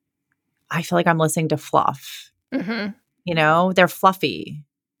 I feel like I'm listening to fluff. You know, they're fluffy.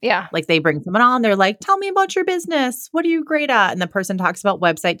 Yeah. Like they bring someone on, they're like, tell me about your business. What are you great at? And the person talks about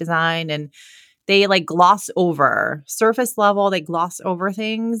website design and they like gloss over surface level, they gloss over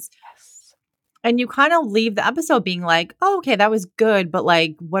things. Yes. And you kind of leave the episode being like, oh, okay, that was good. But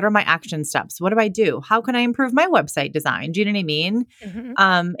like, what are my action steps? What do I do? How can I improve my website design? Do you know what I mean?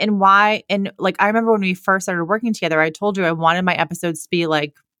 And why? And like, I remember when we first started working together, I told you I wanted my episodes to be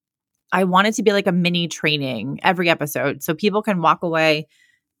like, I want it to be like a mini training every episode so people can walk away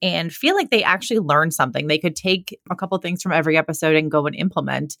and feel like they actually learned something. They could take a couple things from every episode and go and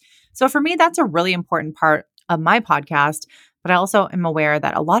implement. So for me, that's a really important part of my podcast. But I also am aware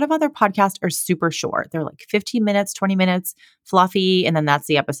that a lot of other podcasts are super short. They're like 15 minutes, 20 minutes, fluffy, and then that's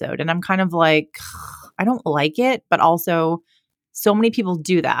the episode. And I'm kind of like, I don't like it, but also so many people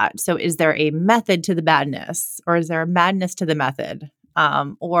do that. So is there a method to the madness or is there a madness to the method?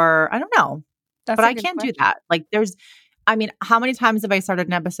 Or I don't know, but I can't do that. Like how many times have I started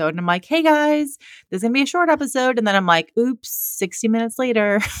an episode and I'm like, hey guys, this is going to be a short episode. And then I'm like, oops, 60 minutes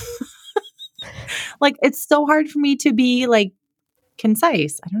later. Like, it's so hard for me to be like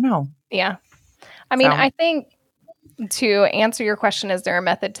concise. I don't know. Yeah. I mean, I think to answer your question, is there a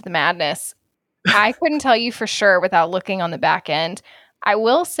method to the madness? I couldn't tell you for sure without looking on the back end. I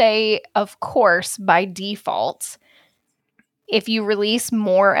will say, of course, by default, if you release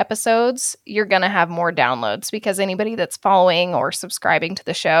more episodes, you're going to have more downloads because anybody that's following or subscribing to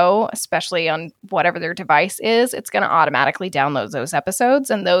the show, especially on whatever their device is, it's going to automatically download those episodes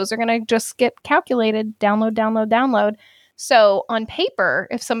and those are going to just get calculated, download. So on paper,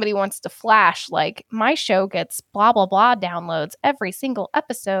 if somebody wants to flash like my show gets blah, blah, blah downloads every single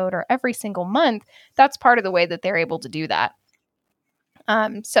episode or every single month, that's part of the way that they're able to do that.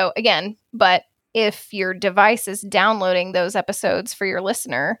 So again, but if your device is downloading those episodes for your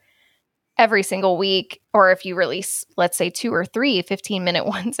listener every single week, or if you release, let's say 2 or 3 15-minute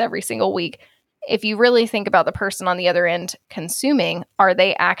ones every single week, if you really think about the person on the other end consuming, are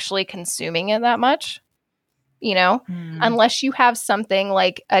they actually consuming it that much? You know, unless you have something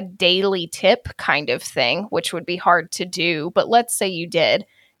like a daily tip kind of thing, which would be hard to do. But let's say you did.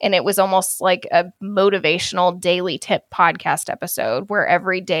 And it was almost like a motivational daily tip podcast episode where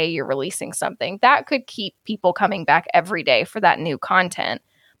every day you're releasing something that could keep people coming back every day for that new content.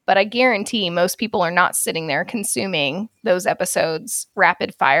 But I guarantee most people are not sitting there consuming those episodes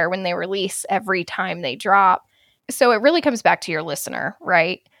rapid fire when they release every time they drop. So it really comes back to your listener,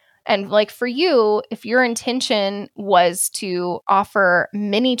 right? And like for you, if your intention was to offer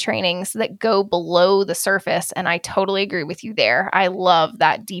mini trainings that go below the surface, and I totally agree with you there. I love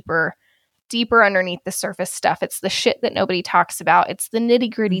that deeper underneath the surface stuff. It's the shit that nobody talks about. It's the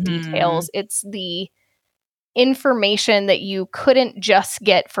nitty-gritty details. It's the information that you couldn't just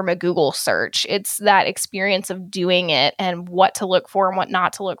get from a Google search. It's that experience of doing it and what to look for and what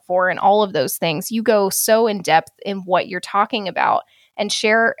not to look for and all of those things. You go so in depth in what you're talking about and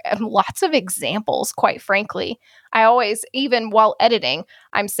share lots of examples, quite frankly. I always, even while editing,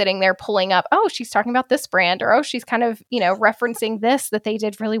 I'm sitting there pulling up, oh, she's talking about this brand, or oh, she's kind of, referencing this that they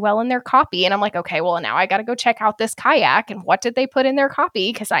did really well in their copy. And I'm like, okay, well, now I got to go check out this kayak and what did they put in their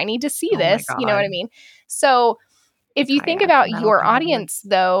copy? Because I need to see this. You know what I mean? So if you think about your audience,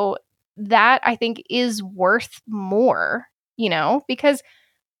 though, that I think is worth more, because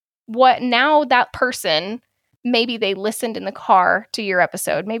what now that person maybe they listened in the car to your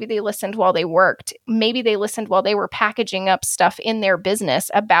episode. Maybe they listened while they worked. Maybe they listened while they were packaging up stuff in their business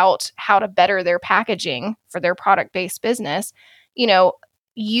about how to better their packaging for their product-based business. You know,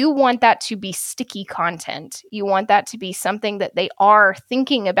 you want that to be sticky content. You want that to be something that they are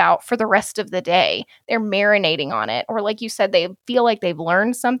thinking about for the rest of the day. They're marinating on it. Or like you said, they feel like they've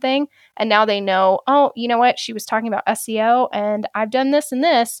learned something and now they know, oh, you know what? She was talking about SEO and I've done this and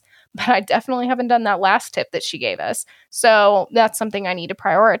this, but I definitely haven't done that last tip that she gave us. So that's something I need to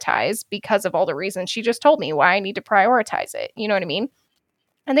prioritize because of all the reasons she just told me why I need to prioritize it. You know what I mean?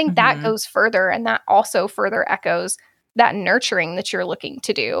 I think that goes further, and that also further echoes that nurturing that you're looking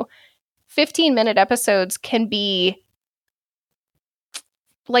to do. 15-minute episodes can be,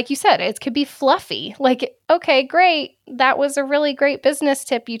 like you said, it could be fluffy. Like, okay, great. That was a really great business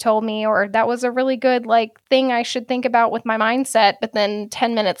tip you told me, or that was a really good thing I should think about with my mindset. But then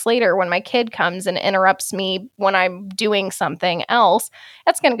 10 minutes later, when my kid comes and interrupts me when I'm doing something else,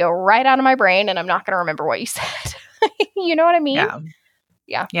 that's going to go right out of my brain and I'm not going to remember what you said. You know what I mean? Yeah.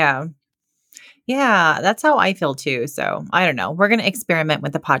 Yeah. Yeah. Yeah, that's how I feel too. So I don't know. We're going to experiment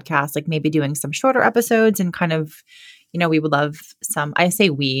with the podcast, like maybe doing some shorter episodes and kind of, we would love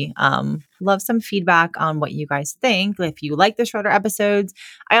love some feedback on what you guys think. If you like the shorter episodes,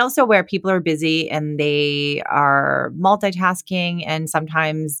 I also where people are busy and they are multitasking and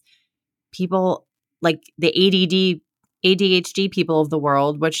sometimes people like the ADHD people of the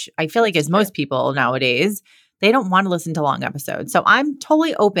world, which I feel like is most people nowadays, they don't want to listen to long episodes. So I'm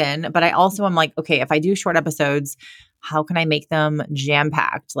totally open, but I also am like, okay, if I do short episodes, how can I make them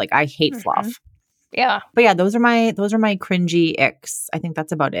jam-packed? Like I hate fluff. Yeah. But yeah, those are my cringy icks. I think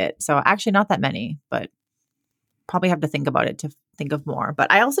that's about it. So actually not that many, but probably have to think about it to think of more.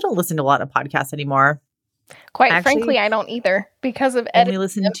 But I also don't listen to a lot of podcasts anymore. Quite frankly, I don't either. Because of Only editing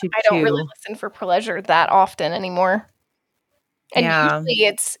listen them, to I don't really 2. listen for pleasure that often anymore. And Yeah. usually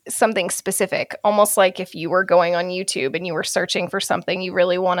it's something specific, almost like if you were going on YouTube and you were searching for something you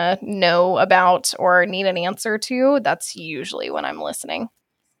really want to know about or need an answer to, that's usually when I'm listening.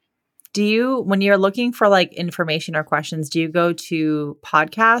 Do you, when you're looking for like information or questions, do you go to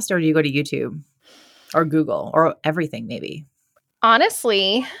podcast or do you go to YouTube or Google or everything maybe?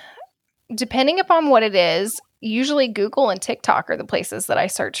 Honestly, depending upon what it is, usually Google and TikTok are the places that I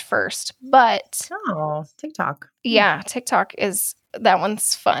search first. But Oh, TikTok. yeah, TikTok that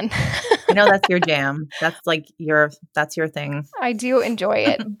one's fun. I know that's your jam. That's like that's your thing. I do enjoy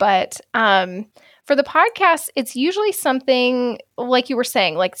it, but for the podcast, it's usually something like you were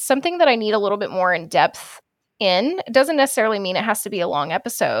saying, like something that I need a little bit more in depth in. It doesn't necessarily mean it has to be a long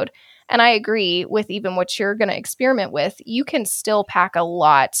episode. And I agree with even what you're going to experiment with. You can still pack a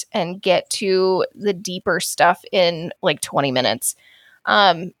lot and get to the deeper stuff in like 20 minutes.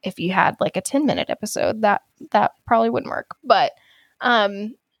 If you had like a 10-minute episode, that probably wouldn't work. But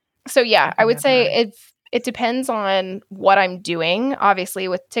so yeah, I would say it depends on what I'm doing. Obviously,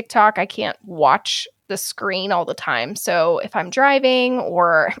 with TikTok, I can't watch the screen all the time. So if I'm driving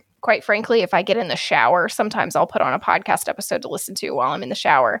or quite frankly, if I get in the shower, sometimes I'll put on a podcast episode to listen to while I'm in the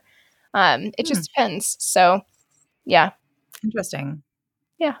shower. It just depends. So yeah. Interesting.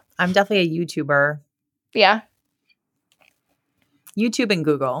 Yeah. I'm definitely a YouTuber. Yeah. YouTube and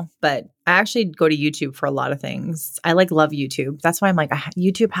Google, but I actually go to YouTube for a lot of things. I love YouTube. That's why I'm like,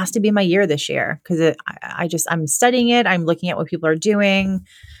 YouTube has to be my year this year because I'm studying it. I'm looking at what people are doing.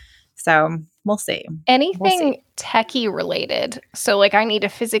 So we'll see. Anything techie related. So like I need to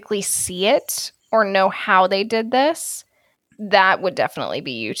physically see it or know how they did this. That would definitely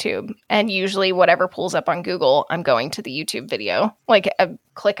be YouTube. And usually whatever pulls up on Google, I'm going to the YouTube video. Like a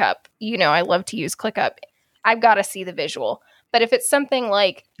ClickUp. I love to use ClickUp. I've got to see the visual. But if it's something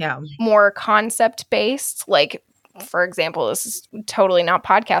like more concept based, like for example, this is totally not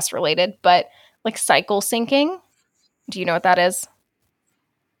podcast related, but like cycle syncing. Do you know what that is?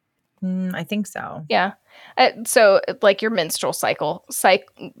 I think so. Yeah. So like your menstrual cycle.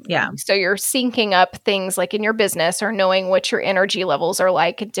 Yeah. So you're syncing up things like in your business or knowing what your energy levels are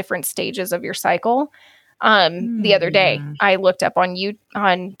like at different stages of your cycle. The other day I looked up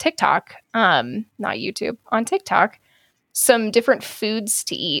on TikTok, not YouTube, on TikTok, some different foods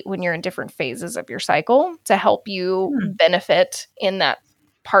to eat when you're in different phases of your cycle to help you benefit in that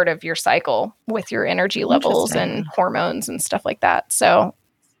part of your cycle with your energy levels and hormones and stuff like that. So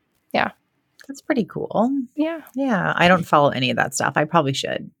yeah. That's pretty cool. Yeah. Yeah. I don't follow any of that stuff. I probably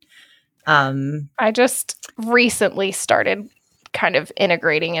should. I just recently started kind of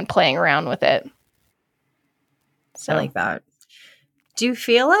integrating and playing around with it. So I like that. Do you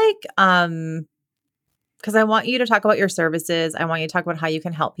feel like, because I want you to talk about your services. I want you to talk about how you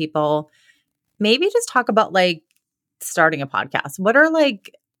can help people. maybe just talk about like starting a podcast. What are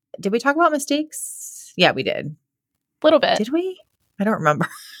like, did we talk about mistakes? Yeah, we did. A little bit. Did we? I don't remember.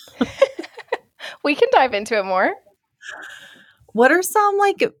 We can dive into it more. What are some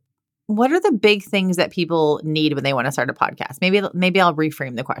like, what are the big things that people need when they want to start a podcast? Maybe I'll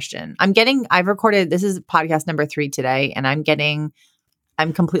reframe the question. I've recorded, this is podcast number 3 today, and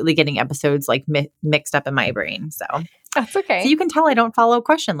I'm completely getting episodes like mixed up in my brain. So That's okay. you can tell I don't follow a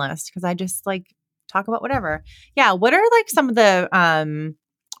question list because I just like talk about whatever. Yeah. What are like some of the,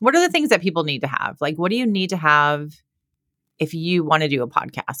 what are the things that people need to have? Like, what do you need to have if you want to do a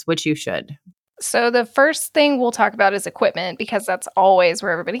podcast, which you should? So the first thing we'll talk about is equipment, because that's always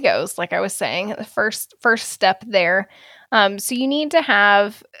where everybody goes. Like I was saying, the first step there. So you need to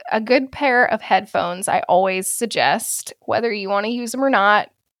have a good pair of headphones. I always suggest, whether you want to use them or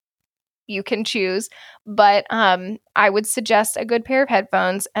not, you can choose. But I would suggest a good pair of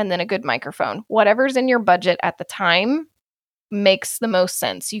headphones and then a good microphone. Whatever's in your budget at the time makes the most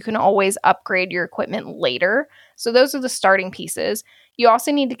sense. You can always upgrade your equipment later. So those are the starting pieces. You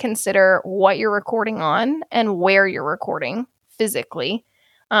also need to consider what you're recording on and where you're recording physically.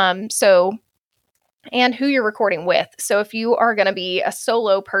 And who you're recording with. So if you are going to be a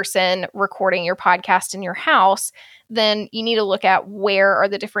solo person recording your podcast in your house, then you need to look at where are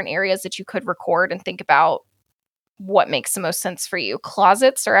the different areas that you could record and think about what makes the most sense for you.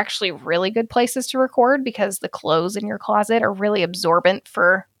 Closets are actually really good places to record because the clothes in your closet are really absorbent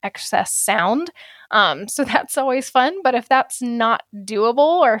for excess sound. So that's always fun. But if that's not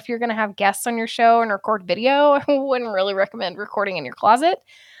doable, or if you're going to have guests on your show and record video, I wouldn't really recommend recording in your closet.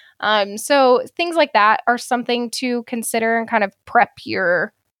 So things like that are something to consider and kind of prep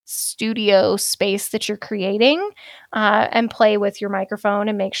your studio space that you're creating, and play with your microphone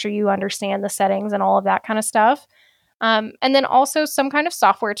and make sure you understand the settings and all of that kind of stuff. And then also some kind of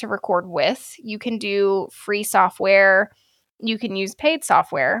software to record with. You can do free software. You can use paid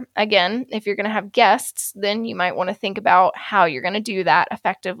software. Again, if you're going to have guests, then you might want to think about how you're going to do that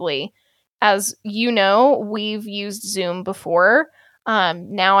effectively. As you know, we've used Zoom before.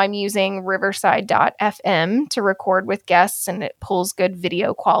 Now I'm using riverside.fm to record with guests, and it pulls good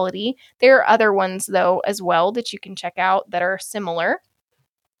video quality. There are other ones, though, as well that you can check out that are similar.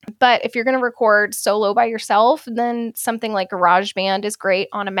 But if you're going to record solo by yourself, then something like GarageBand is great.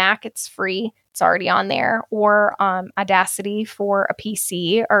 On a Mac, it's free. It's already on there. Or Audacity for a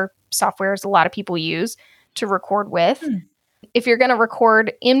PC are softwares a lot of people use to record with. If you're going to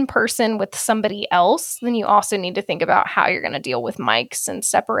record in person with somebody else, then you also need to think about how you're going to deal with mics and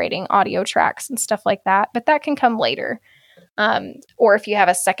separating audio tracks and stuff like that. But that can come later. Or if you have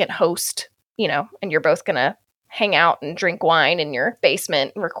a second host, and you're both going to hang out and drink wine in your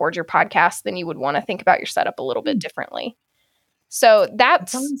basement and record your podcast, then you would want to think about your setup a little bit differently. So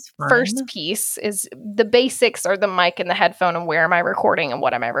that's first piece is the basics are the mic and the headphone and where am I recording and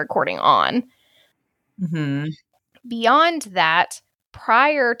what am I recording on. Mm-hmm. Beyond that,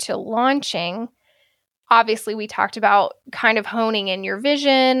 prior to launching, obviously we talked about kind of honing in your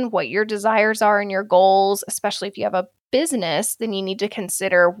vision, what your desires are and your goals, especially if you have a business, then you need to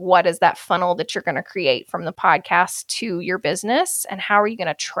consider what is that funnel that you're going to create from the podcast to your business and how are you going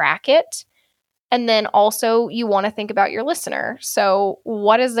to track it? And then also you want to think about your listener. So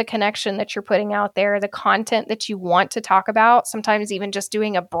what is the connection that you're putting out there, the content that you want to talk about? Sometimes even just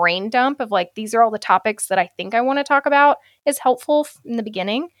doing a brain dump of like, these are all the topics that I think I want to talk about is helpful in the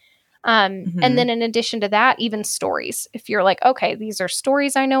beginning. And then in addition to that, even stories. If you're like, okay, these are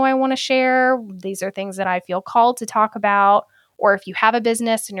stories I know I want to share. These are things that I feel called to talk about. Or if you have a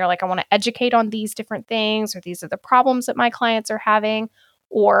business and you're like, I want to educate on these different things, or these are the problems that my clients are having,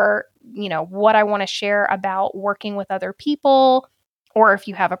 or, what I want to share about working with other people. Or if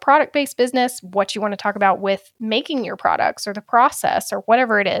you have a product-based business, what you want to talk about with making your products or the process or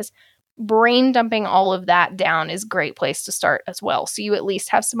whatever it is. Brain dumping all of that down is a great place to start as well. So you at least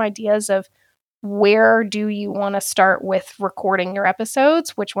have some ideas of where do you want to start with recording your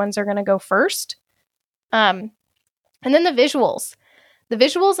episodes, which ones are going to go first. And then the visuals. The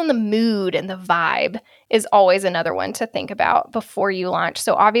visuals and the mood and the vibe is always another one to think about before you launch.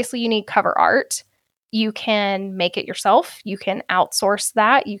 So obviously you need cover art. You can make it yourself. You can outsource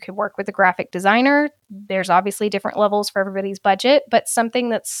that. You can work with a graphic designer. There's obviously different levels for everybody's budget, but something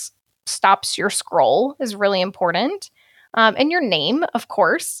that's stops your scroll is really important. And your name, of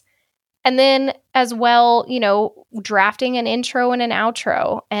course. And then as well, drafting an intro and an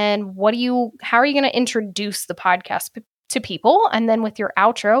outro. And how are you going to introduce the podcast to people? And then with your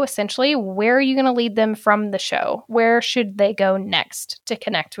outro, essentially, where are you going to lead them from the show? Where should they go next to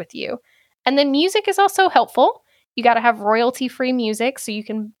connect with you? And then music is also helpful. You got to have royalty-free music so you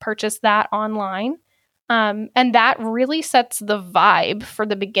can purchase that online. And that really sets the vibe for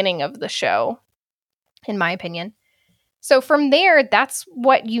the beginning of the show, in my opinion. So from there, that's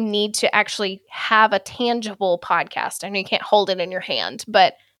what you need to actually have a tangible podcast. I know you can't hold it in your hand,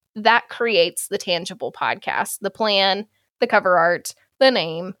 but that creates the tangible podcast, the plan, the cover art, the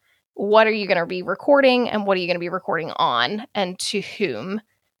name. What are you going to be recording and what are you going to be recording on and to whom?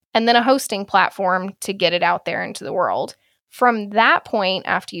 And then a hosting platform to get it out there into the world. From that point,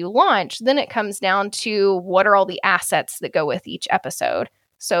 after you launch, then it comes down to what are all the assets that go with each episode.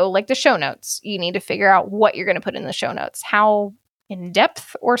 So like the show notes, you need to figure out what you're going to put in the show notes. How in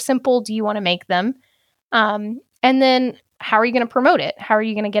depth or simple do you want to make them? And then how are you going to promote it? How are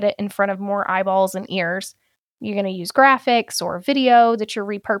you going to get it in front of more eyeballs and ears? You're going to use graphics or video that you're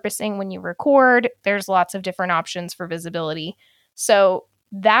repurposing when you record. There's lots of different options for visibility. So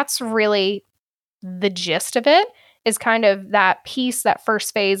that's really the gist of it, is kind of that piece, that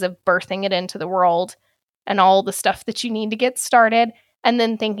first phase of birthing it into the world and all the stuff that you need to get started, and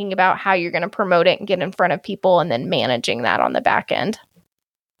then thinking about how you're going to promote it and get in front of people, and then managing that on the back end.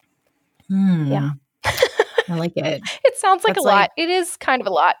 Yeah. I like it. It sounds like a lot. It is kind of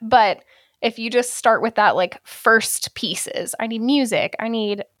a lot, but if you just start with that, like, first pieces, I need music, I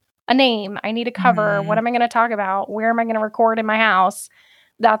need a name, I need a cover, what am I going to talk about? Where am I going to record in my house?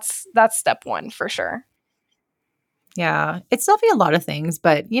 That's step one for sure. Yeah. It's definitely a lot of things,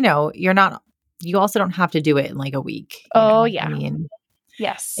 but you also don't have to do it in like a week. Yeah. I mean,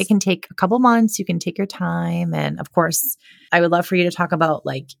 yes, it can take a couple months. You can take your time. And of course, I would love for you to talk about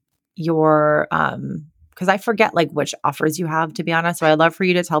like your, because I forget like which offers you have, to be honest. So I'd love for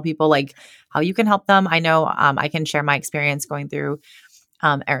you to tell people like how you can help them. I know I can share my experience going through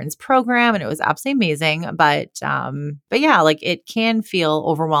Erin's program, and it was absolutely amazing. But yeah, like it can feel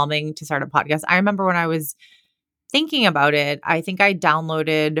overwhelming to start a podcast. I remember when I was thinking about it, I think I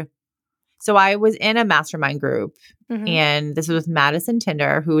downloaded. So I was in a mastermind group, and this was with Madison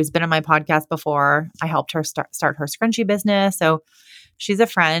Tinder, who has been on my podcast before. I helped her start her scrunchie business. So she's a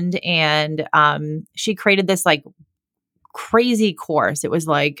friend, and she created this like crazy course. It was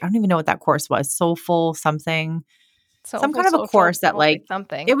like, I don't even know what that course was. Soulful something. Some kind of a course that like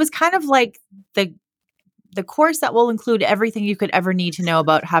something. It was kind of like the course that will include everything you could ever need to know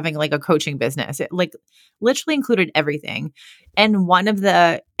about having like a coaching business. It like literally included everything. And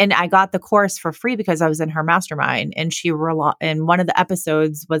I got the course for free because I was in her mastermind, and and one of the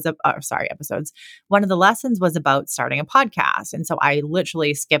episodes was one of the lessons was about starting a podcast. And so I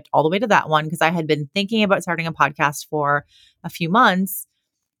literally skipped all the way to that one because I had been thinking about starting a podcast for a few months.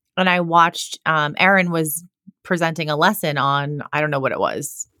 And I watched Erin was presenting a lesson on, I don't know what it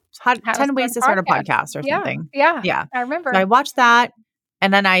was, 10 ways to start a podcast or something. Yeah. I remember. So I watched that,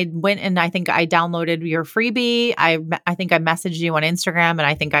 and then I went and I think I downloaded your freebie. I think I messaged you on Instagram, and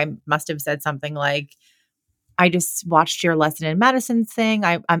I think I must have said something like, I just watched your lesson in Madison's thing.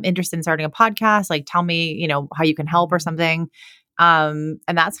 I'm interested in starting a podcast. Like, tell me, how you can help or something. And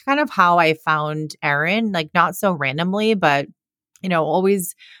that's kind of how I found Erin, like not so randomly, but,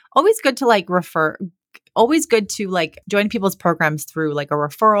 always good to like always good to like join people's programs through like a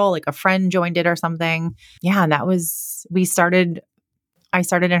referral, like a friend joined it or something. Yeah. And I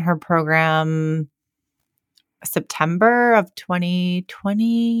started in her program September of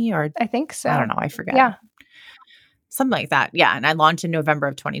 2020, or I think so. I don't know. I forget. Yeah. Something like that. Yeah. And I launched in November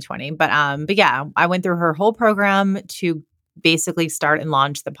of 2020. But yeah, I went through her whole program to basically start and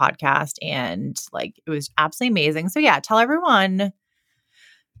launch the podcast. And like, it was absolutely amazing. So yeah, tell everyone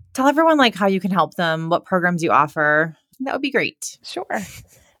like how you can help them, what programs you offer. That would be great. Sure.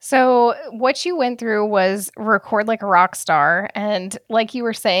 So what you went through was record like a rock star. And like you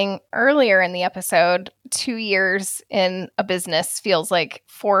were saying earlier in the episode, 2 years in a business feels like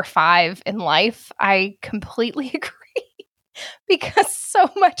 4 or 5 in life. I completely agree because so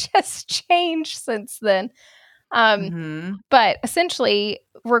much has changed since then. But essentially,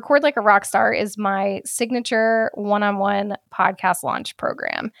 Record Like a Rockstar is my signature one-on-one podcast launch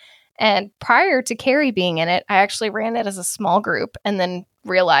program. And prior to Carrie being in it, I actually ran it as a small group and then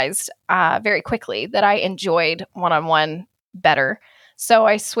realized very quickly that I enjoyed one-on-one better. So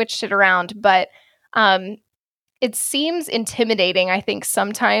I switched it around. But it seems intimidating, I think,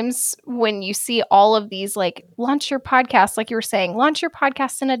 sometimes when you see all of these, like, launch your podcast, like you were saying, launch your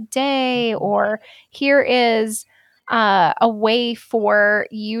podcast in a day, or here is a way for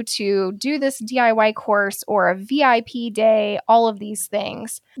you to do this DIY course or a VIP day, all of these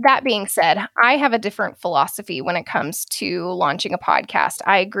things. That being said, I have a different philosophy when it comes to launching a podcast.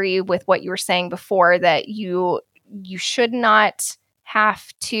 I agree with what you were saying before, that you should not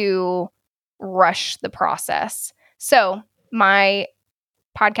have to rush the process. So my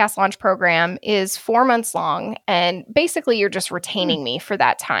podcast launch program is 4 months long, and basically you're just retaining me for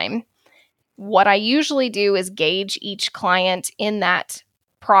that time. What I usually do is gauge each client in that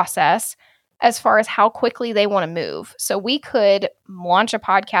process as far as how quickly they want to move. So we could launch a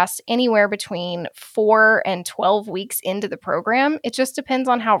podcast anywhere between 4 and 12 weeks into the program. It just depends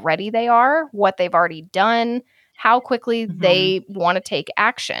on how ready they are, what they've already done, how quickly they want to take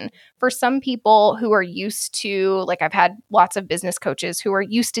action. For some people who are used to, like I've had lots of business coaches who are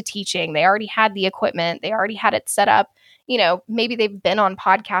used to teaching, they already had the equipment, they already had it set up. Maybe they've been on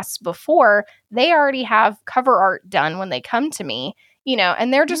podcasts before, they already have cover art done when they come to me,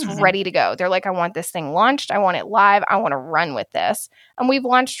 and they're just ready to go. They're like, I want this thing launched. I want it live. I want to run with this. And we've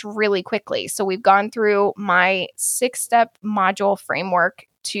launched really quickly. So we've gone through my 6-step module framework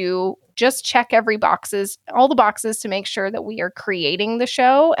to just check all the boxes to make sure that we are creating the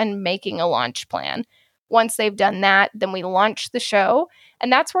show and making a launch plan. Once they've done that, then we launch the show.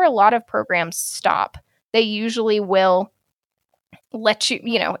 And that's where a lot of programs stop. They usually will let you,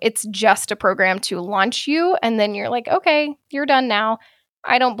 it's just a program to launch you. And then you're like, okay, you're done now.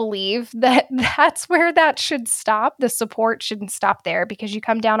 I don't believe that that's where that should stop. The support shouldn't stop there, because you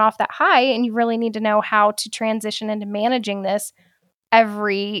come down off that high and you really need to know how to transition into managing this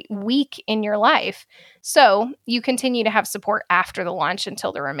every week in your life. So you continue to have support after the launch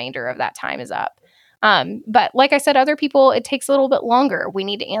until the remainder of that time is up. But like I said, other people, it takes a little bit longer. We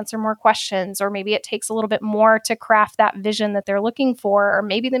need to answer more questions, or maybe it takes a little bit more to craft that vision that they're looking for, or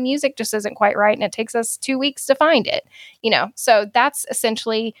maybe the music just isn't quite right and it takes us 2 weeks to find it, So that's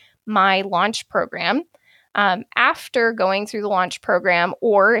essentially my launch program. After going through the launch program,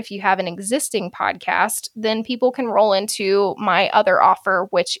 or if you have an existing podcast, then people can roll into my other offer,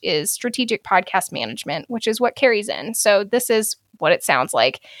 which is strategic podcast management, which is what Carrie's in. So this is what it sounds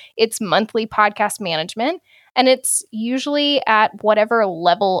like. It's monthly podcast management, and it's usually at whatever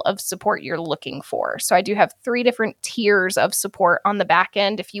level of support you're looking for. So I do have 3 different tiers of support on the back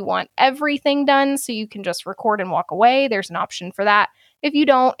end. If you want everything done so you can just record and walk away, there's an option for that. If you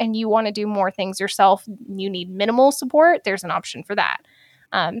don't and you want to do more things yourself, you need minimal support, there's an option for that.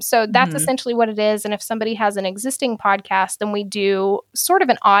 So that's essentially what it is. And if somebody has an existing podcast, then we do sort of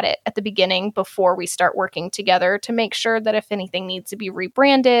an audit at the beginning before we start working together to make sure that if anything needs to be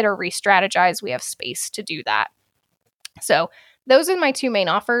rebranded or re-strategized, we have space to do that. So those are my 2 main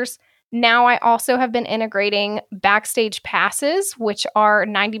offers. Now I also have been integrating backstage passes, which are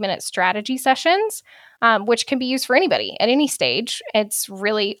 90-minute strategy sessions, which can be used for anybody at any stage. It's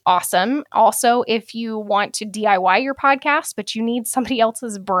really awesome. Also, if you want to DIY your podcast, but you need somebody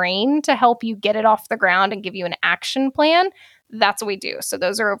else's brain to help you get it off the ground and give you an action plan, that's what we do. So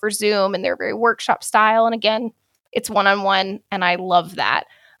those are over Zoom, and they're very workshop style. And again, it's one-on-one, and I love that.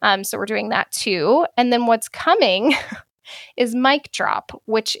 So we're doing that too. And then what's coming is Mic Drop,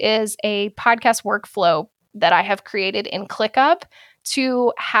 which is a podcast workflow that I have created in ClickUp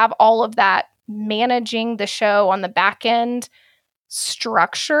to have all of that managing the show on the back end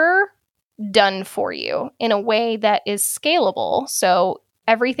structure done for you in a way that is scalable. So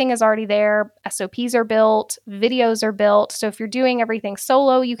everything is already there. SOPs are built, videos are built. So if you're doing everything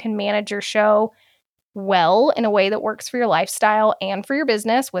solo, you can manage your show well in a way that works for your lifestyle and for your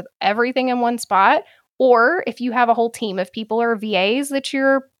business with everything in one spot. Or if you have a whole team of people or VAs that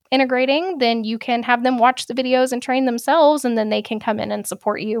you're integrating, then you can have them watch the videos and train themselves, and then they can come in and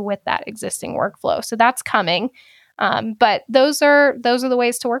support you with that existing workflow. So that's coming. But those are the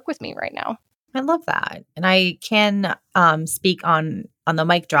ways to work with me right now. I love that. And I can speak on the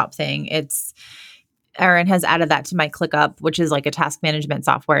mic drop thing. Erin has added that to my ClickUp, which is like a task management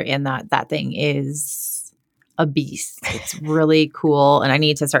software, and that thing is a beast. It's really cool, and I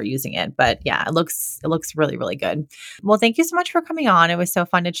need to start using it. But yeah, it looks really, really good. Well, thank you so much for coming on. It was so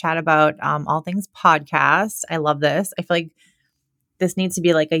fun to chat about all things podcast. I love this. I feel like this needs to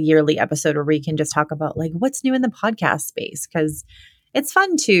be like a yearly episode where we can just talk about like what's new in the podcast space, because it's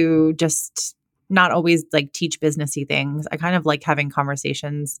fun to just not always like teach businessy things. I kind of like having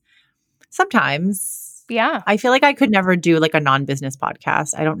conversations sometimes. Yeah. I feel like I could never do like a non-business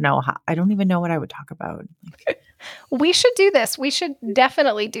podcast. I don't know how. I don't even know what I would talk about. We should do this. We should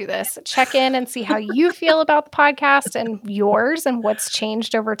definitely do this. Check in and see how you feel about the podcast and yours and what's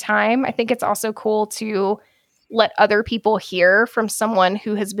changed over time. I think it's also cool to let other people hear from someone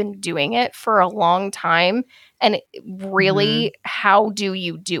who has been doing it for a long time. And really, how do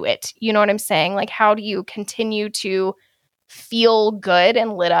you do it? You know what I'm saying? Like, how do you continue to feel good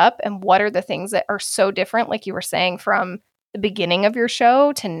and lit up? And what are the things that are so different, like you were saying, from the beginning of your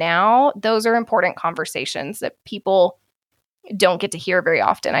show to now? Those are important conversations that people don't get to hear very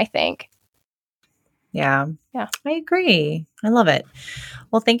often, I think. Yeah. Yeah. I agree. I love it.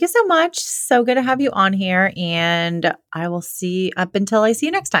 Well, thank you so much. So good to have you on here. And I will see up until I see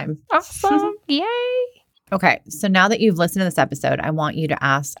you next time. Awesome. Yay. Okay. So now that you've listened to this episode, I want you to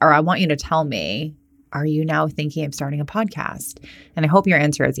ask, or I want you to tell me, are you now thinking of starting a podcast? And I hope your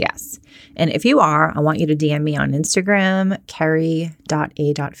answer is yes. And if you are, I want you to DM me on Instagram,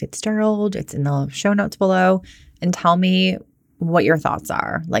 Carrie.a.Fitzgerald. It's in the show notes below. And tell me what your thoughts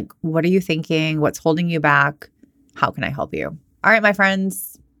are. Like, what are you thinking? What's holding you back? How can I help you? All right, my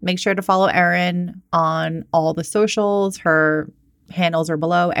friends, make sure to follow Erin on all the socials. Her handles are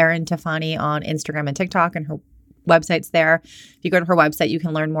below. Erin Tofani on Instagram and TikTok, and her website's there. If you go to her website, you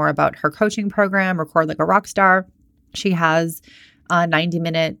can learn more about her coaching program, Record Like a Rock Star. She has a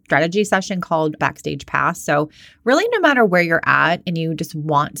 90-minute strategy session called Backstage Pass. So really, no matter where you're at and you just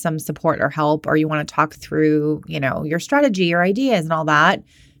want some support or help, or you want to talk through, your strategy, your ideas and all that,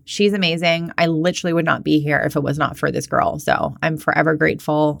 she's amazing. I literally would not be here if it was not for this girl. So I'm forever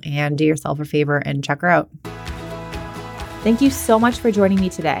grateful, and do yourself a favor and check her out. Thank you so much for joining me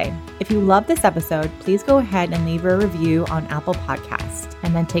today. If you love this episode, please go ahead and leave a review on Apple Podcasts,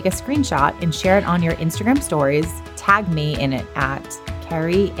 and then take a screenshot and share it on your Instagram stories. Tag me in it at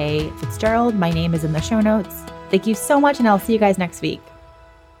Carrie A. Fitzgerald. My name is in the show notes. Thank you so much, and I'll see you guys next week.